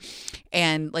hot.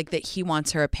 And like that he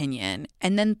wants her opinion.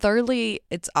 And then thirdly,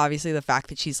 it's obviously the fact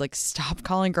that she's like, stop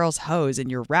calling girls hoes in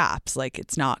your raps. Like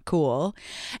it's not cool.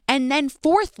 And then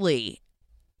fourthly,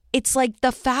 it's like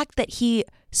the fact that he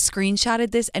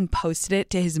screenshotted this and posted it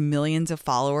to his millions of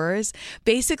followers,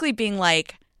 basically being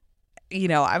like,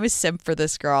 I'm a simp for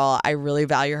this girl. I really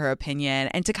value her opinion.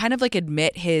 And to kind of like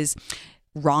admit his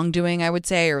wrongdoing, I would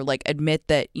say, or like admit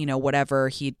that, whatever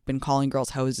he'd been calling girls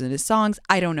hoes in his songs.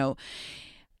 I don't know.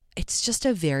 It's just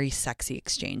a very sexy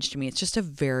exchange to me. It's just a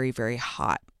very, very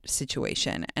hot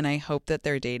situation. And I hope that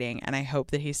they're dating, and I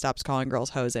hope that he stops calling girls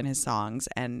hoes in his songs.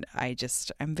 And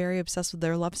I'm very obsessed with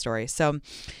their love story. So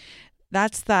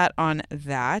that's that on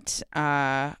that.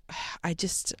 I'm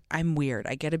weird.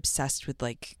 I get obsessed with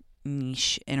like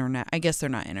niche internet. I guess they're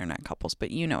not internet couples, but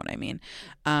you know what I mean.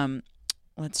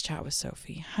 Let's chat with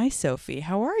Sophie. Hi, Sophie.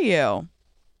 How are you?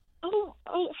 Oh,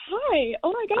 hi.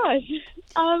 Oh my gosh.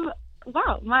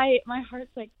 Wow. My heart's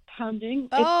like pounding.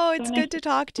 It's so good to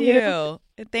talk to you.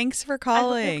 Thanks for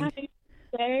calling.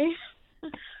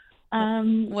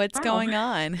 What's going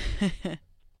on?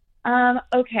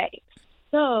 Okay.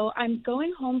 So I'm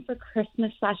going home for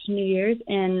Christmas/New Year's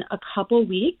in a couple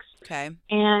weeks. Okay.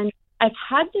 And I've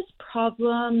had this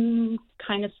problem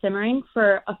kind of simmering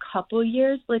for a couple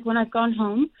years. Like when I've gone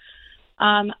home,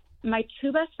 my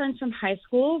two best friends from high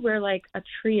school were like a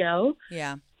trio.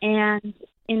 Yeah. And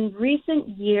in recent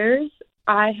years,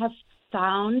 I have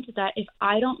found that if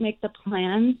I don't make the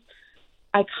plans,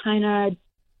 I kind of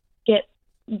get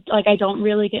like, I don't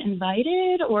really get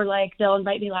invited, or like they'll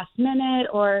invite me last minute,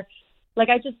 or like,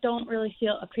 I just don't really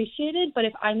feel appreciated. But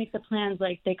if I make the plans,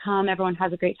 like, they come, everyone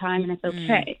has a great time, and it's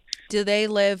okay. Do they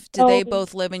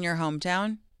both live in your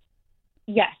hometown?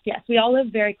 Yes. We all live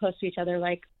very close to each other,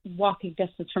 like walking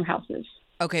distance from houses.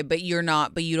 Okay, but you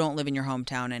don't live in your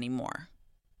hometown anymore.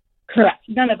 Correct.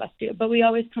 None of us do, but we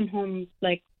always come home,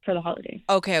 like, for the holidays.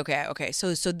 Okay.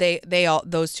 So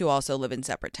those two also live in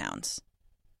separate towns.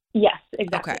 Yes,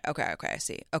 exactly. Okay, I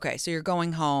see. Okay, so you're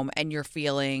going home and you're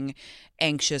feeling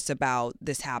anxious about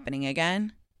this happening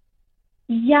again?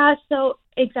 Yeah, so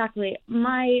exactly.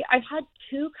 I've had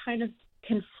two kind of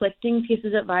conflicting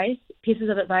pieces of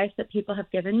advice that people have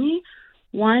given me.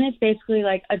 One is basically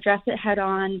like address it head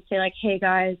on, say like, hey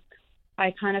guys,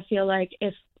 I kind of feel like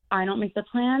if I don't make the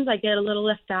plans, I get a little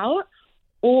left out,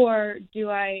 or do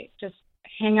I just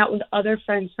hang out with other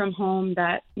friends from home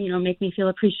that, make me feel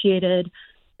appreciated?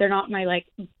 They're not my like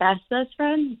best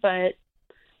friends, but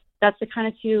that's the kind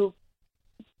of two,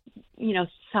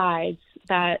 sides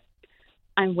that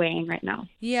I'm weighing right now.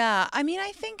 Yeah, I mean,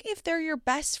 I think if they're your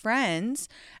best friends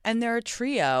and they're a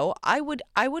trio, I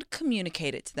would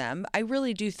communicate it to them. I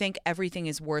really do think everything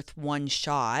is worth one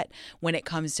shot when it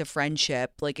comes to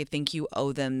friendship. Like, I think you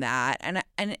owe them that.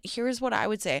 And here's what I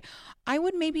would say. I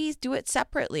would maybe do it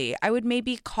separately. I would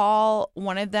maybe call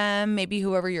one of them, maybe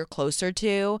whoever you're closer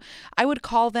to. I would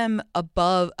call them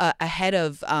ahead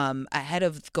of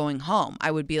going home.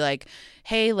 I would be like,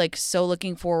 hey, like, so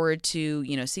looking forward to,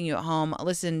 seeing you at home.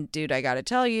 Listen, dude, I got to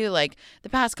tell you, like, the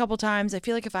past couple times, I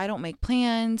feel like if I don't make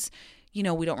plans, we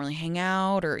don't really hang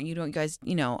out, or you guys,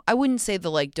 I wouldn't say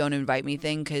the like, don't invite me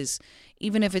thing, because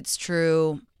even if it's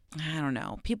true, I don't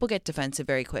know, people get defensive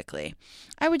very quickly.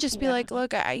 I would just be like,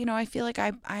 look, I feel like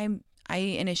I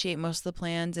initiate most of the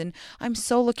plans, and I'm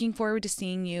so looking forward to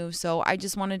seeing you. So I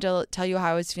just wanted to tell you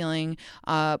how I was feeling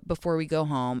before we go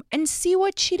home, and see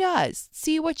what she does.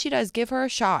 Give her a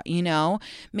shot,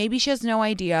 Maybe she has no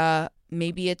idea.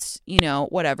 Maybe it's,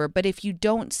 whatever. But if you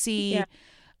don't see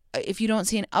if you don't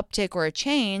see an uptick or a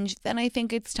change, then I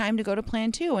think it's time to go to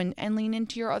plan 2 and lean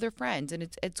into your other friends. And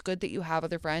it's good that you have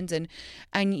other friends, and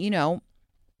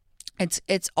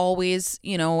it's always,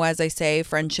 as I say,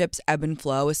 friendships ebb and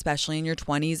flow, especially in your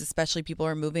 20s, especially people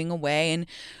are moving away and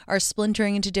are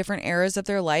splintering into different eras of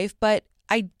their life. But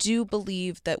I do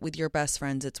believe that with your best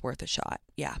friends, it's worth a shot.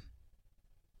 Yeah.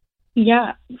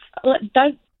 Yeah.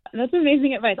 That's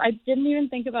amazing advice. I didn't even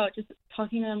think about just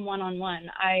talking to them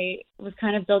one-on-one. I was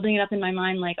kind of building it up in my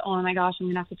mind like, oh my gosh, I'm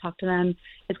going to have to talk to them.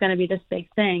 It's going to be this big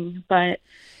thing. But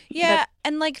yeah,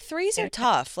 and like threes are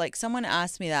tough. Like someone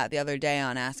asked me that the other day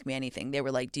on Ask Me Anything. They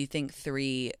were like, do you think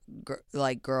three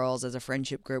girls as a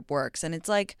friendship group works? And it's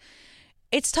like,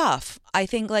 it's tough. I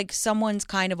think like someone's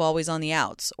kind of always on the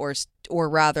outs, or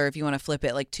rather, if you want to flip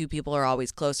it, like two people are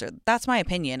always closer. That's my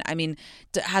opinion. I mean,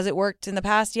 has it worked in the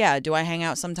past? Yeah. Do I hang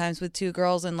out sometimes with two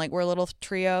girls and like we're a little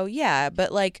trio? Yeah.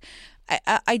 But like,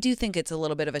 I do think it's a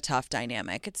little bit of a tough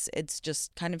dynamic. It's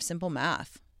just kind of simple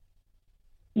math.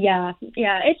 Yeah,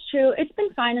 it's true. It's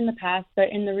been fine in the past, but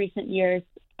in the recent years,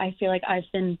 I feel like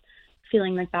I've been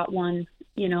feeling like that one.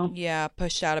 Yeah,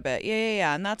 pushed out a bit.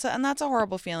 Yeah. And that's a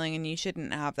horrible feeling, and you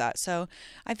shouldn't have that. So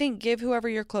I think give whoever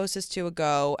you're closest to a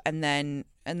go, and then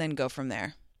go from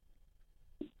there.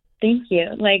 Thank you.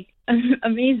 Like,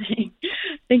 amazing.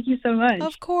 Thank you so much.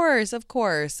 Of course.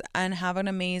 And I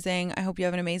hope you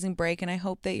have an amazing break, and I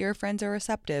hope that your friends are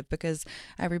receptive, because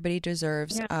everybody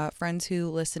deserves friends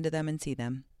who listen to them and see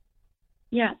them.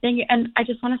 Yeah, thank you. And I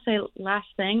just want to say last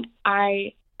thing,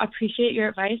 I appreciate your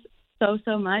advice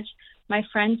so much. My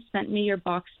friend sent me your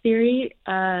box theory,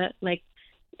 like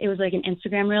it was like an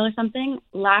Instagram reel or something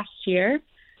last year.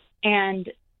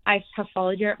 And I have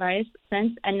followed your advice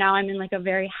since, and now I'm in like a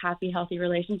very happy, healthy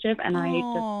relationship. And I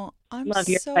love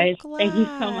your advice. Glad. Thank you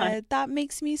so much. That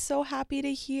makes me so happy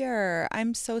to hear.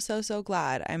 I'm so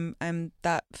glad. I'm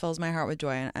that fills my heart with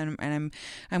joy, and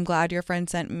I'm glad your friend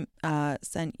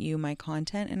sent you my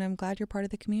content, and I'm glad you're part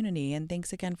of the community. And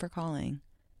thanks again for calling.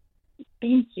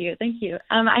 Thank you.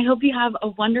 I hope you have a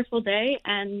wonderful day,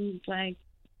 and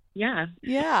yeah.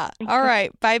 All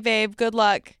right. Bye, babe. Good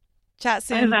luck. Chat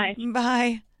soon. Bye.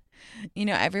 Bye.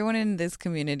 Everyone in this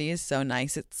community is so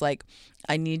nice. It's like,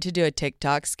 I need to do a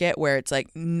TikTok skit where it's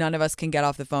like, none of us can get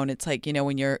off the phone. It's like,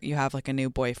 when you have like a new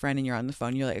boyfriend and you're on the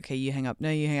phone, you're like, okay, you hang up.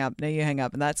 No, you hang up. No, you hang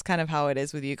up. And that's kind of how it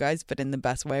is with you guys, but in the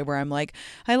best way, where I'm like,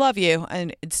 I love you.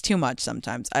 And it's too much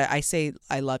sometimes. I say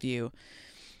I love you.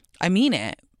 I mean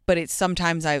it. But it's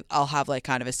sometimes I'll have like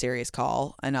kind of a serious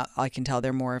call, and I can tell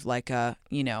they're more of like a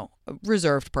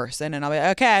reserved person, and I'll be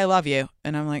like, okay, I love you,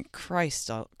 and I'm like, Christ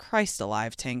alive,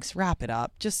 Tinx, wrap it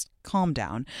up, just calm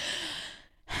down.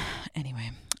 Anyway,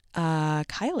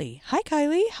 Kylie. Hi,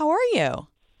 Kylie. How are you?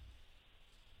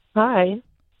 Hi.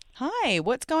 Hi.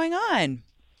 What's going on?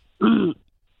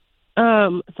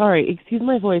 Sorry, excuse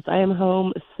my voice. I am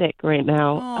home sick right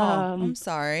now. Oh, I'm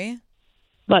sorry.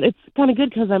 But it's kind of good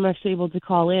because I'm actually able to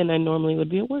call in. I normally would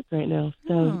be at work right now.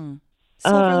 So,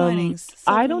 Silver linings.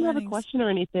 I don't have a question or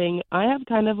anything. I have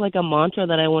kind of like a mantra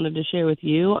that I wanted to share with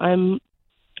you. I'm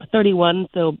 31,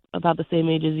 so about the same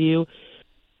age as you.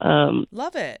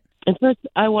 Love it. And first,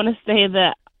 I want to say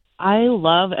that I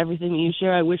love everything that you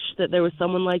share. I wish that there was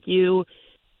someone like you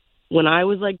when I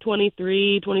was like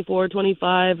 23, 24,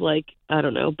 25. Like, I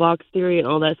don't know, box theory and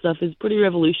all that stuff is pretty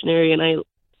revolutionary. And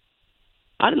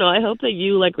I don't know, I hope that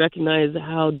you like recognize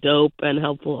how dope and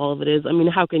helpful all of it is. I mean,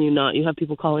 how can you not? You have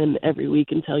people call in every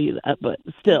week and tell you that, but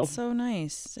still. It's so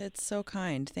nice. It's so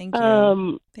kind. Thank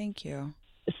you. Thank you.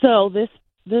 So this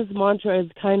mantra is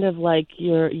kind of like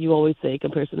you always say,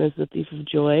 comparison is the thief of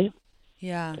joy.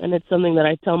 Yeah. And it's something that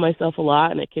I tell myself a lot,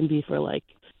 and it can be for like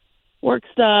work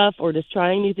stuff or just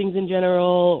trying new things in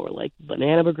general or like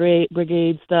banana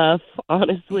brigade stuff,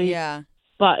 honestly. Yeah.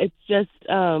 But it's just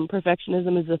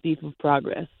perfectionism is the thief of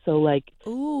progress. So like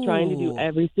trying to do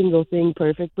every single thing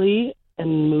perfectly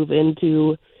and move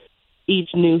into each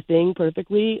new thing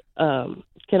perfectly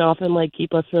can often like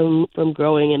keep us from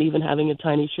growing and even having a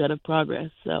tiny shred of progress.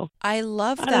 So I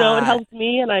love that. I don't know, it helps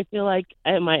me and I feel like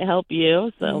it might help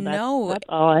you. So that's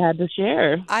all I had to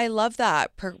share. I love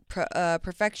that.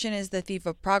 Perfection is the thief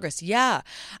of progress. Yeah.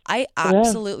 I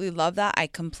absolutely love that. I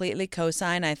completely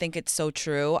co-sign. I think it's so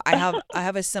true. I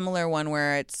have a similar one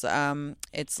where it's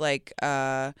like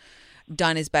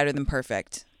done is better than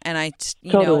perfect. And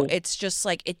you know, it's just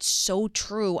like, it's so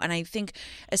true. And I think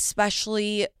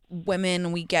especially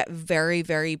women, we get very,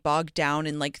 very bogged down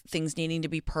in like things needing to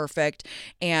be perfect.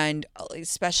 And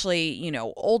especially, you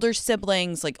know, older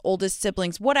siblings, like oldest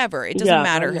siblings, whatever. It doesn't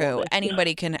matter who.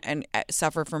 Anybody can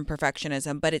suffer from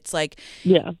perfectionism. But it's like,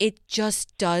 it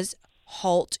just does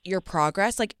halt your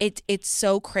progress. Like it's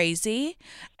so crazy,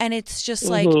 and it's just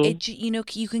like it, you know,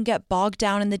 you can get bogged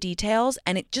down in the details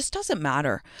and it just doesn't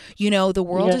matter. You know, the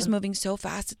world is moving so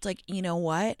fast. It's like, you know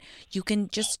what, you can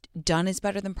just, done is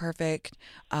better than perfect.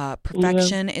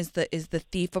 Perfection is the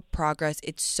thief of progress.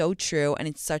 It's so true, and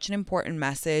it's such an important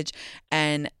message,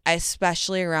 and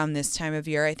especially around this time of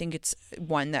year, I think it's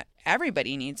one that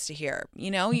everybody needs to hear.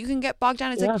 You know, you can get bogged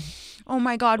down. It's like, oh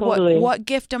my God, what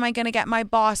gift am I going to get my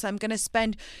boss? I'm going to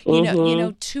spend, you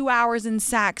know, 2 hours in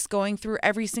Saks going through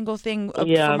every single thing for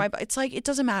my. It's like, it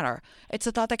doesn't matter. It's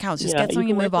the thought that counts. Just get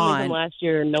something and move on. Last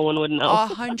year, no one would know.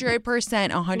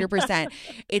 100%.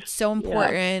 It's so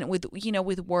important with, you know,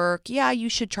 with work. Yeah, you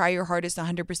should try your hardest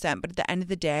 100%, but at the end of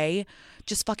the day,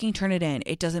 just fucking turn it in.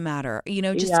 It doesn't matter. You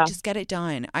know, just get it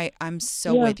done. I'm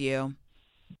so with you.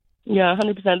 Yeah,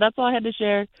 100%. That's all I had to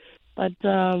share. But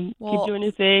keep doing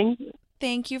your thing.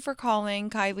 Thank you for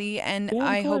calling, Kylie, and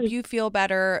I hope you feel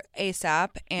better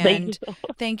ASAP. And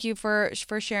thank you for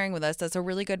sharing with us. That's a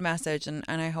really good message, and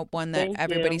I hope one that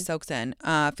everybody soaks in.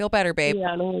 Feel better, babe.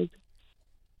 Yeah, no worries.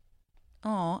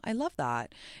 Oh, I love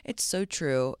that. It's so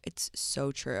true. It's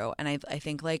so true. And I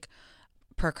think like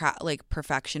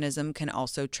perfectionism can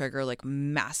also trigger like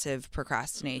massive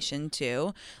procrastination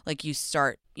too. Like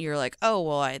you're like, oh,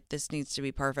 well, this needs to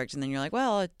be perfect. And then you're like,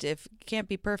 well, if it can't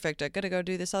be perfect, I got to go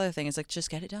do this other thing. It's like,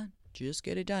 just get it done. Just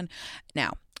get it done.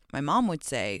 Now, my mom would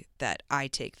say that I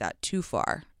take that too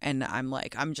far. And I'm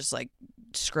just like,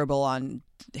 scribble on,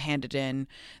 hand it in.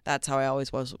 That's how I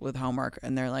always was with homework.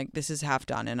 And they're like, this is half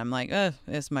done. And I'm like, this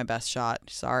is my best shot.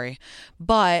 Sorry.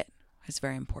 But it's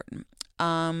very important.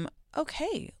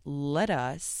 Okay, let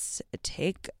us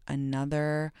take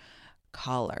another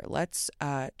caller. Let's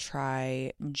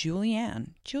try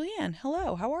Julianne. Julianne,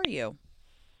 hello. How are you?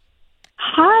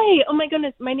 Hi. Oh my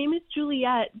goodness, my name is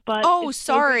Juliet. But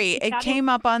sorry, it came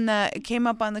up on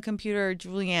the computer.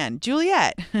 Julianne.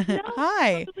 Juliet. No,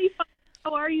 Hi.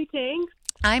 How are you, Tinx?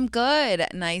 I'm good.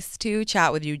 Nice to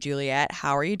chat with you, Juliet.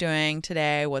 How are you doing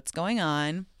today? What's going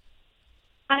on?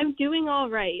 I'm doing all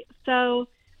right. So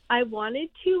I wanted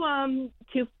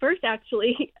to first,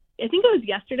 actually, I think it was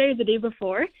yesterday or the day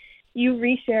before, you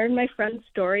reshared my friend's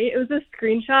story. It was a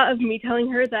screenshot of me telling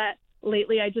her that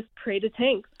lately I just pray to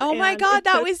Tinx. Oh my God,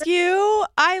 that was you.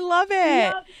 I love it.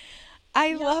 Yep.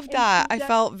 I love that. I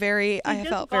felt very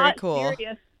cool.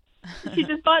 Serious. She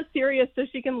just bought Sirius so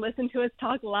she can listen to us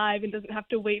talk live and doesn't have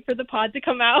to wait for the pod to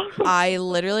come out. I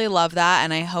literally love that,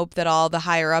 and I hope that all the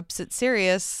higher ups at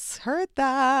Sirius heard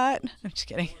that. I'm just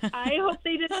kidding. I hope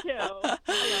they did too.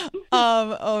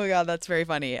 Oh my God, that's very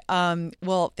funny.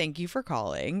 Well, thank you for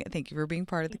calling. Thank you for being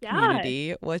part of the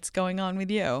community. What's going on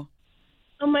with you?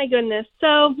 Oh my goodness.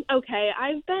 So, okay,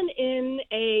 I've been in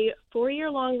a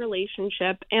 4-year-long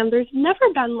relationship, and there's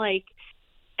never been like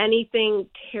anything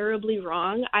terribly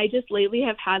wrong. I just lately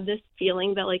have had this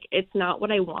feeling that like it's not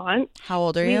what I want. How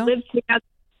old are We you? live together.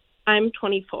 I'm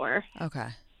 24. Okay.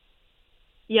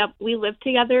 Yep, we live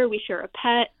together. We share a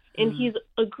pet, and he's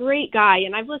a great guy.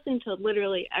 And I've listened to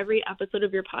literally every episode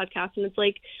of your podcast, and it's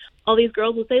like all these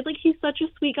girls will say like he's such a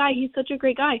sweet guy, he's such a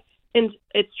great guy. And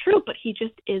it's true, but he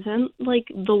just isn't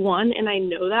like the one, and I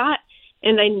know that.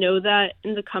 And I know that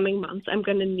in the coming months, I'm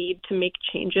going to need to make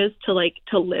changes to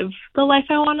live the life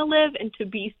I want to live and to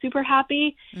be super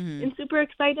happy and super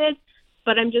excited.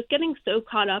 But I'm just getting so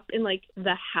caught up in like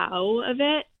the how of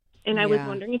it. And I was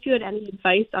wondering if you had any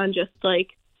advice on just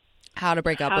like how to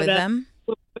break up with them.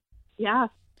 Yeah.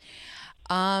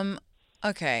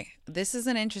 Okay. This is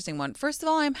an interesting one. First of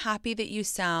all, I'm happy that you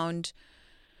sound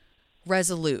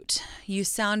resolute. You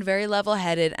sound very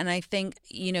level-headed, and I think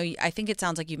it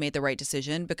sounds like you made the right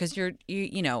decision because you're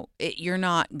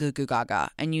not goo goo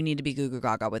gaga, and you need to be goo goo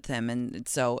gaga with him, and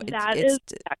so it's exactly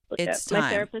it's it. time. My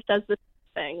therapist says the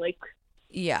same thing. Like,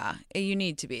 yeah, you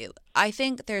need to be. I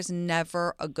think there's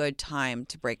never a good time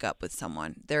to break up with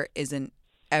someone. There isn't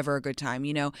ever a good time,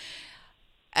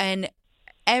 and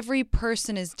every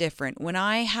person is different. When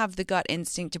I have the gut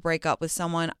instinct to break up with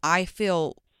someone, I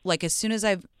feel like as soon as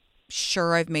I've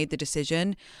made the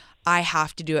decision, I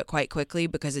have to do it quite quickly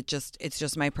because it's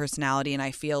just my personality, and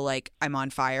I feel like I'm on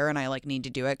fire and I like need to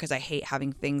do it because I hate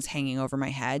having things hanging over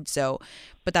my head. So,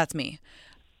 but that's me.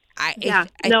 I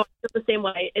feel the same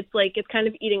way. It's like it's kind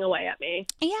of eating away at me.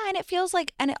 Yeah, and it feels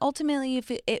like, and ultimately,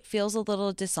 it feels a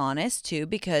little dishonest too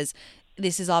because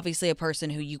this is obviously a person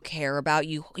who you care about.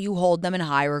 You hold them in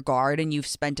high regard, and you've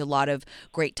spent a lot of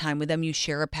great time with them. You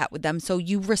share a pet with them, so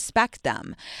you respect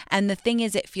them. And the thing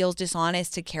is, it feels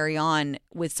dishonest to carry on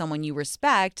with someone you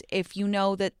respect if you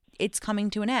know that it's coming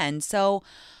to an end. So,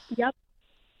 yep.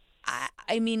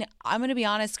 I mean, I'm going to be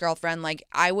honest, girlfriend. Like,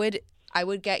 I would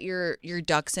get your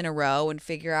ducks in a row and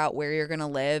figure out where you're going to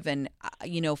live. And,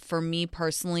 for me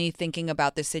personally, thinking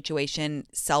about this situation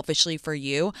selfishly for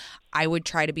you, I would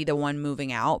try to be the one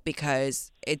moving out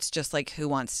because it's just like, who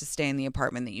wants to stay in the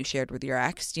apartment that you shared with your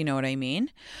ex? Do you know what I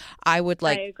mean? I would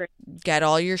I agree. get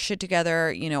all your shit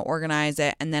together, organize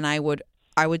it. And then I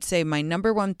would say my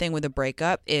number one thing with a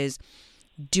breakup is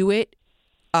do it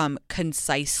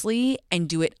concisely and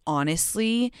do it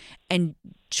honestly and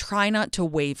try not to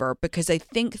waver, because I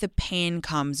think the pain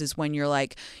comes is when you're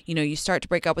like, you start to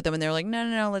break up with them and they're like,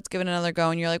 no, let's give it another go.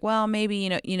 And you're like, well, maybe,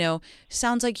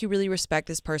 sounds like you really respect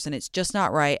this person. It's just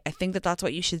not right. I think that's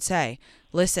what you should say.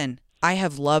 Listen, I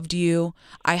have loved you.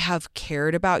 I have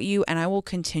cared about you, and I will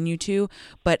continue to,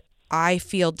 but I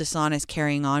feel dishonest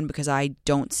carrying on because I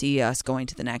don't see us going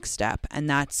to the next step. And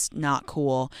that's not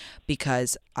cool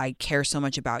because I care so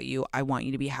much about you. I want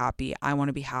you to be happy. I want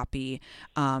to be happy.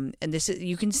 And this is,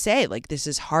 you can say like, this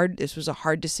is hard. This was a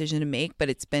hard decision to make, but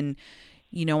it's been,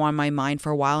 on my mind for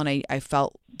a while, and I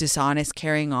felt dishonest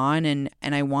carrying on, and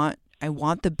I want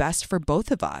the best for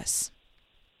both of us.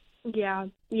 Yeah.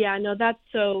 No, that's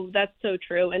so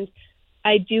true. And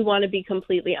I do want to be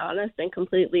completely honest and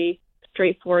completely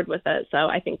straightforward with it. So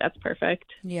I think that's perfect.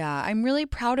 Yeah, I'm really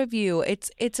proud of you.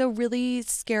 It's a really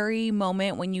scary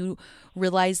moment when you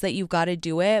realize that you've got to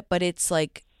do it, but it's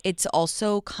like, it's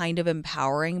also kind of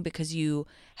empowering because you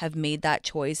have made that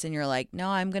choice and you're like, no,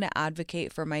 I'm going to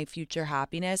advocate for my future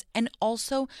happiness. And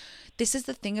also, this is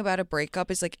the thing about a breakup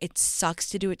is like, it sucks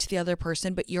to do it to the other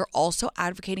person, but you're also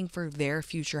advocating for their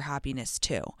future happiness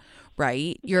too,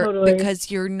 right? Totally.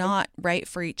 Because you're not right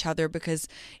for each other because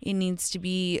it needs to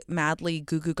be madly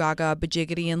goo goo gaga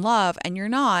bajiggity in love, and you're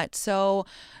not. So,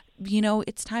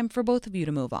 it's time for both of you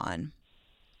to move on.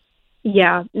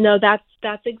 Yeah, no, that's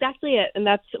exactly it. And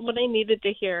that's what I needed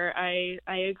to hear. I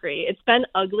agree. It's been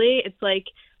ugly. It's like,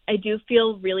 I do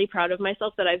feel really proud of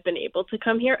myself that I've been able to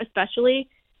come here, especially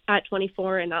at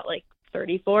 24 and not like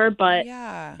 34, but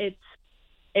yeah,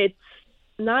 it's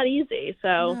not easy.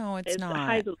 So no, it's not.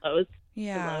 Highs and lows.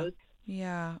 Yeah.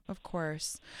 Yeah, of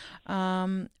course.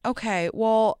 Okay.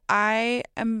 Well,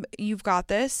 you've got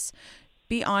this.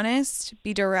 Be honest,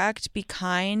 be direct, be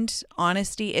kind.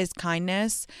 Honesty is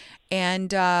kindness, and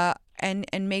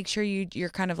make sure you're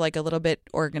kind of like a little bit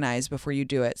organized before you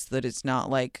do it, so that it's not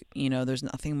like, there's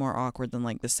nothing more awkward than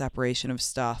like the separation of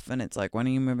stuff, and it's like, when are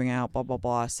you moving out, blah blah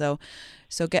blah. So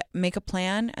make a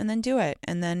plan and then do it,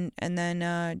 and then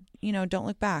don't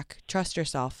look back. Trust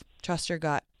yourself. Trust your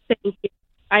gut. Thank you.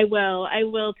 I will.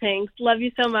 Tinx. Love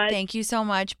you so much. Thank you so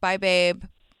much. Bye, babe.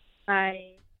 Bye.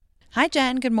 Hi,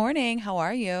 Jen. Good morning. How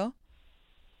are you?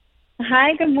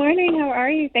 Hi, good morning. How are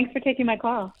you? Thanks for taking my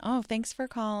call. Oh, thanks for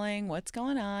calling. What's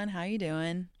going on? How you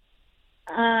doing?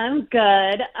 I'm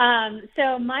good.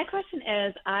 So my question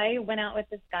is, I went out with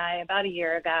this guy about a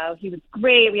year ago. He was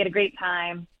great. We had a great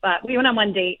time, but we went on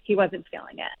one date. He wasn't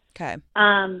feeling it. Okay.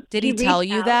 Did he tell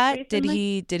you that? Did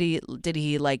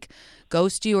he like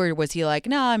ghost you, or was he like,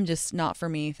 no, I'm just not for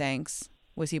me, thanks?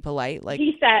 Was he polite? Like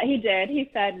he said, he did. He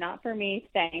said, not for me,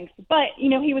 thanks. But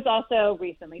he was also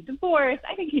recently divorced.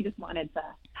 I think he just wanted to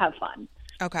have fun.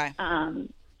 Okay.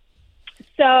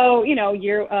 So, a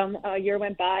year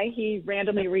went by. He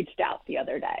randomly reached out the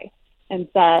other day and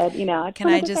said, can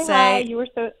I just say, hi. You were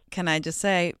so. Can I just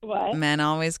say, what? Men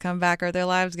always come back or their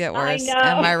lives get worse. I know.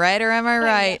 Am I right or am I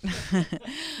right?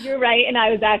 You're right. And I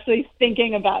was actually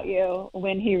thinking about you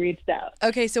when he reached out.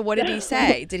 Okay. So what did he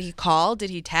say? Did he call?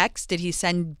 Did he text? Did he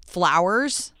send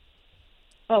flowers?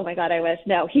 Oh my God, I wish.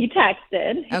 No, he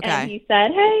texted. Okay. And he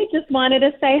said, hey, just wanted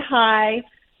to say hi.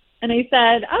 And I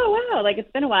said, oh, wow, like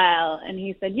it's been a while. And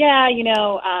he said, yeah,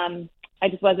 I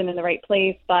just wasn't in the right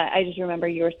place, but I just remember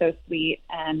you were so sweet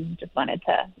and just wanted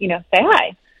to, say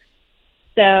hi.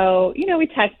 So, we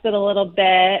texted a little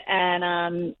bit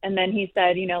and then he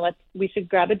said, we should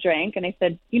grab a drink. And I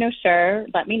said, sure,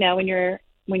 let me know when you're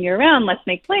around, let's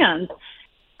make plans.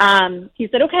 He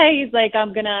said, okay. He's like,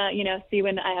 I'm gonna, see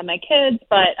when I have my kids,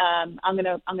 but I'm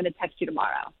gonna text you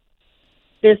tomorrow.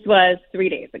 This was 3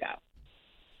 days ago.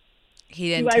 He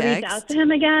didn't text? Do I reach out to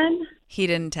him again? He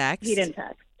didn't text? He didn't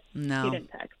text. No. He didn't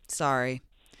text. Sorry.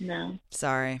 No.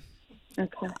 Sorry.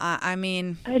 Okay. I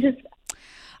mean, I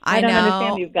don't know,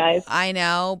 understand these guys. I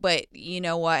know, but you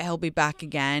know what? He'll be back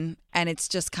again. And it's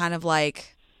just kind of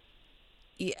like,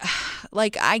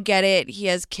 I get it. He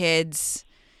has kids,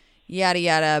 yada,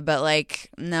 yada. But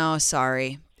no,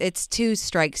 sorry. It's 2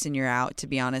 strikes and you're out, to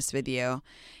be honest with you.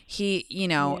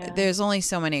 There's only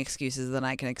so many excuses that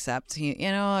I can accept.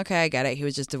 Okay, I get it. He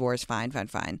was just divorced.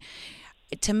 Fine.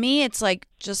 To me, it's like,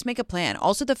 just make a plan.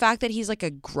 Also, the fact that he's like a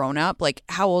grown up,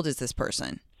 how old is this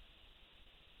person?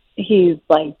 He's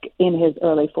in his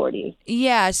early 40s.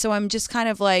 Yeah. So I'm just kind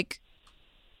of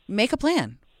make a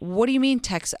plan. What do you mean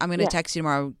text? I'm going to text you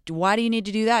tomorrow. Why do you need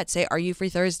to do that? Say, are you free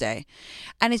Thursday?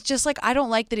 And it's just I don't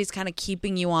like that he's kind of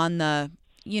keeping you on the,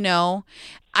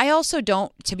 I also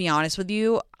don't, to be honest with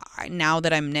you, now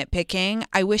that I'm nitpicking,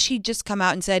 I wish he'd just come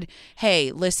out and said,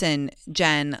 hey, listen,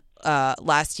 Jen,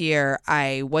 last year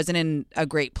I wasn't in a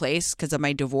great place because of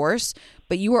my divorce,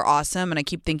 but you were awesome and I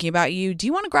keep thinking about you. Do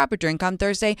you want to grab a drink on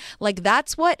Thursday?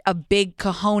 That's what a big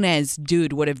cojones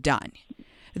dude would have done.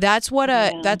 That's what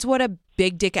a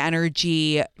big dick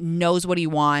energy, knows what he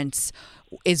wants,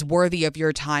 is worthy of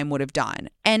your time would have done.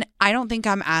 And I don't think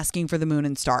I'm asking for the moon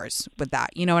and stars with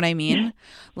that. You know what I mean?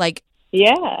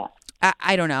 Yeah.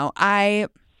 I don't know. I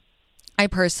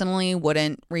personally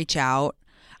wouldn't reach out.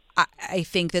 I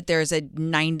think that there's a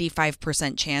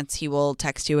 95% chance he will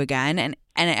text you again. And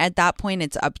at that point,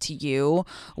 it's up to you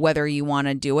whether you want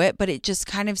to do it. But it just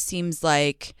kind of seems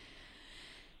like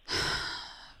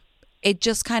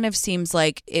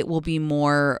it will be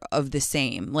more of the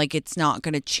same. It's not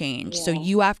going to change. Yeah. So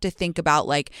you have to think about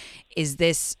is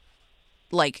this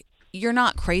you're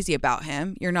not crazy about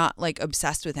him. You're not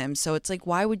obsessed with him. So it's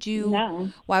why would you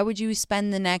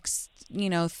spend the next,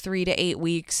 3 to 8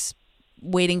 weeks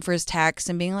waiting for his text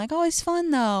and being oh, he's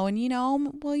fun though. And,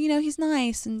 he's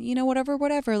nice and, whatever.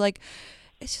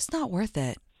 It's just not worth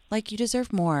it. You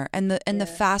deserve more. And the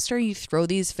faster you throw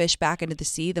these fish back into the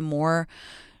sea, the more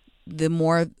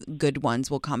good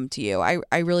ones will come to you.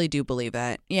 I really do believe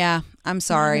it. Yeah, I'm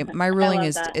sorry. My ruling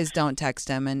is don't text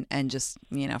him and just,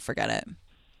 forget it.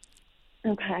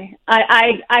 Okay.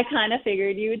 I kind of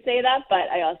figured you would say that, but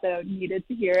I also needed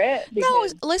to hear it. No,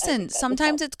 listen,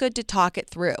 sometimes it's good to talk it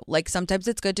through. Sometimes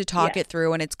it's good to talk it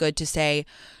through, and it's good to say,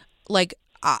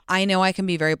 I know I can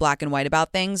be very black and white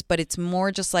about things, but it's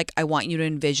more just I want you to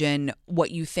envision what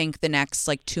you think the next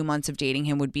 2 months of dating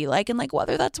him would be like, and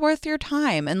whether that's worth your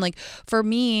time. And for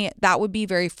me, that would be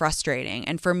very frustrating.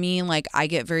 And for me, I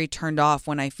get very turned off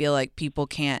when I feel people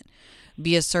can't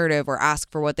be assertive or ask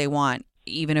for what they want,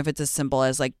 even if it's as simple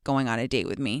as going on a date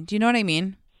with me. Do you know what I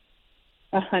mean?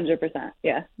 100%.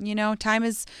 Yeah. Time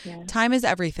is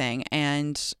everything,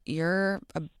 and you're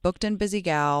a booked and busy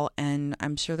gal, and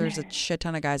I'm sure there's a shit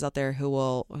ton of guys out there who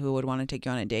would want to take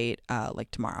you on a date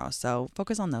tomorrow. So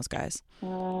focus on those guys.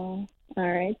 Oh,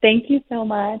 all right. Thank you so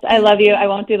much. I love you. I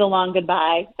won't do the long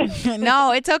goodbye.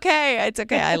 No, it's okay. It's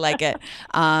okay. I like it.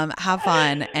 Have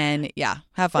fun, and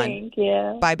have fun. Thank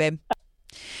you. Bye, babe.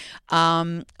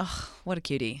 What a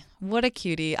cutie. What a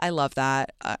cutie. I love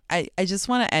that. I just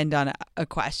want to end on a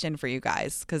question for you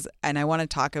guys, and I want to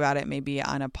talk about it maybe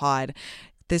on a pod.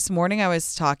 this morning I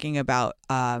was talking about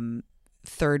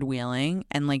third wheeling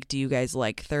and like, do you guys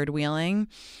like third wheeling?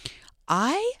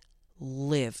 I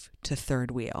live to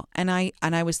third wheel. And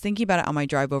I was thinking about it on my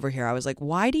drive over here. I was like,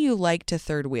 why do you like to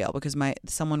third wheel? Because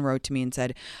someone wrote to me and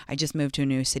said, I just moved to a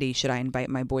new city. Should I invite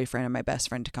my boyfriend and my best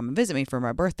friend to come and visit me for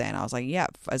my birthday? And I was like, yeah,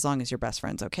 as long as your best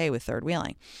friend's okay with third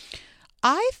wheeling.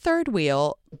 I third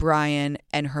wheel Brian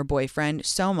and her boyfriend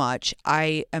so much.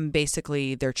 I am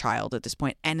basically their child at this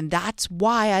point. And that's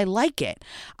why I like it.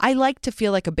 I like to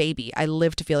feel like a baby. I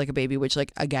live to feel like a baby, which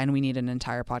like, again, we need an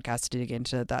entire podcast to dig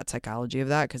into that psychology of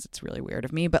that because it's really weird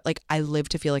of me. But like, I live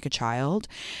to feel like a child.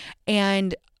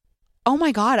 And oh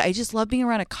my God, I just love being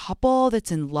around a couple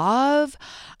that's in love.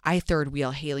 I third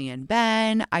wheel Haley and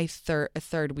Ben. I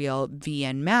third wheel V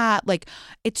and Matt. Like,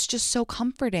 it's just so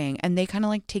comforting. And they kind of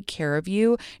like take care of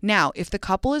you. Now, if the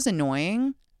couple is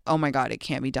annoying, oh my God, it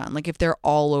can't be done. Like if they're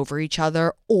all over each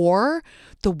other, or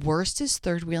the worst is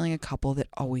third wheeling a couple that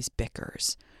always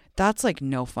bickers. That's like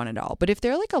no fun at all. But if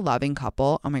they're like a loving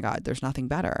couple, oh my God, there's nothing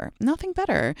better. Nothing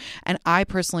better. And I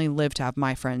personally live to have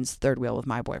my friends third wheel with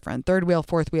my boyfriend. Third wheel,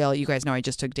 fourth wheel. You guys know I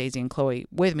just took Daisy and Chloe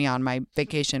with me on my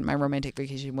vacation, my romantic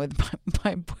vacation with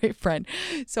my boyfriend.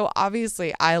 So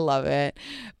obviously I love it.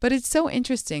 But it's so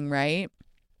interesting, right?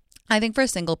 I think for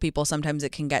single people, sometimes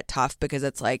it can get tough because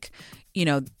it's like, you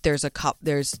know, there's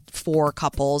four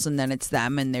couples and then it's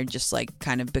them and they're just like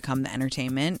kind of become the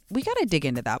entertainment. We got to dig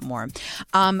into that more.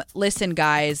 Listen,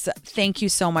 guys, thank you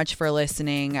so much for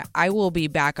listening. I will be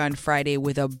back on Friday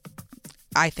with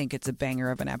I think it's a banger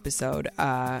of an episode.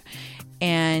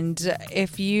 And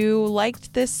if you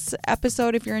liked this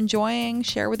episode, if you're enjoying,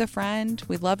 share with a friend.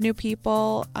 We love new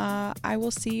people. I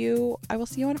will see you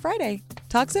on Friday.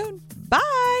 Talk soon.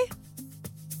 Bye.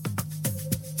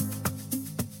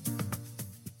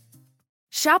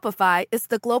 Shopify is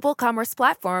the global commerce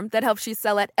platform that helps you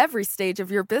sell at every stage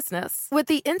of your business. With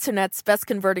the internet's best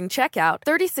converting checkout,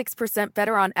 36%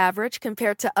 better on average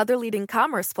compared to other leading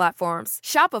commerce platforms,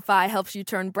 Shopify helps you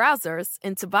turn browsers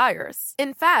into buyers.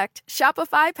 In fact,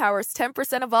 Shopify powers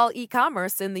 10% of all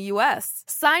e-commerce in the U.S.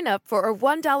 Sign up for a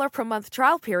 $1 per month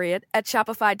trial period at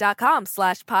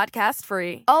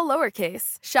shopify.com/podcastfree. All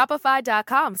lowercase,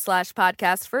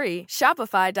 shopify.com/podcastfree,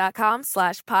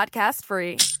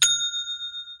 shopify.com/podcastfree.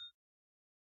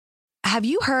 Have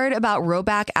you heard about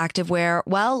Rhoback Activewear?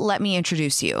 Well, let me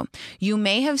introduce you. You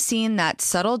may have seen that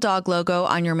subtle dog logo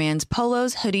on your man's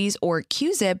polos, hoodies, or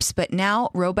Q-zips, but now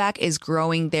Rhoback is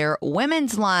growing their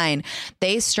women's line.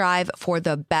 They strive for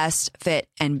the best fit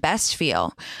and best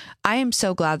feel. I am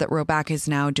so glad that Rhoback is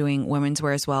now doing women's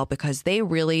wear as well, because they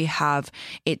really have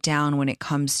it down when it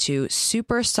comes to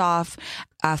super soft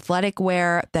athletic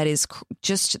wear that is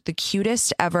just the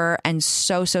cutest ever and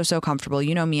so comfortable.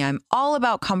 You know me, I'm all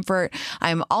about comfort.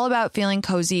 I'm all about feeling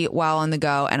cozy while on the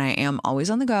go, and I am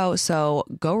always on the go. So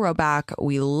go Rhoback.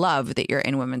 We love that you're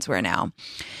in women's wear now.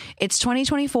 It's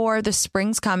 2024, the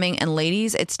spring's coming, and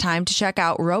ladies, it's time to check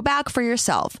out Rhoback for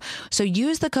yourself. So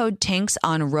use the code TINX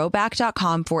on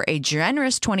Rhoback.com for a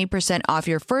generous 20% off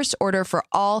your first order for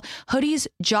all hoodies,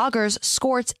 joggers,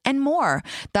 skirts, and more.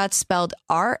 That's spelled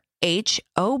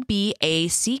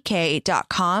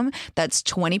RHOBACK.com. That's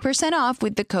 20% off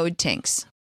with the code TINX.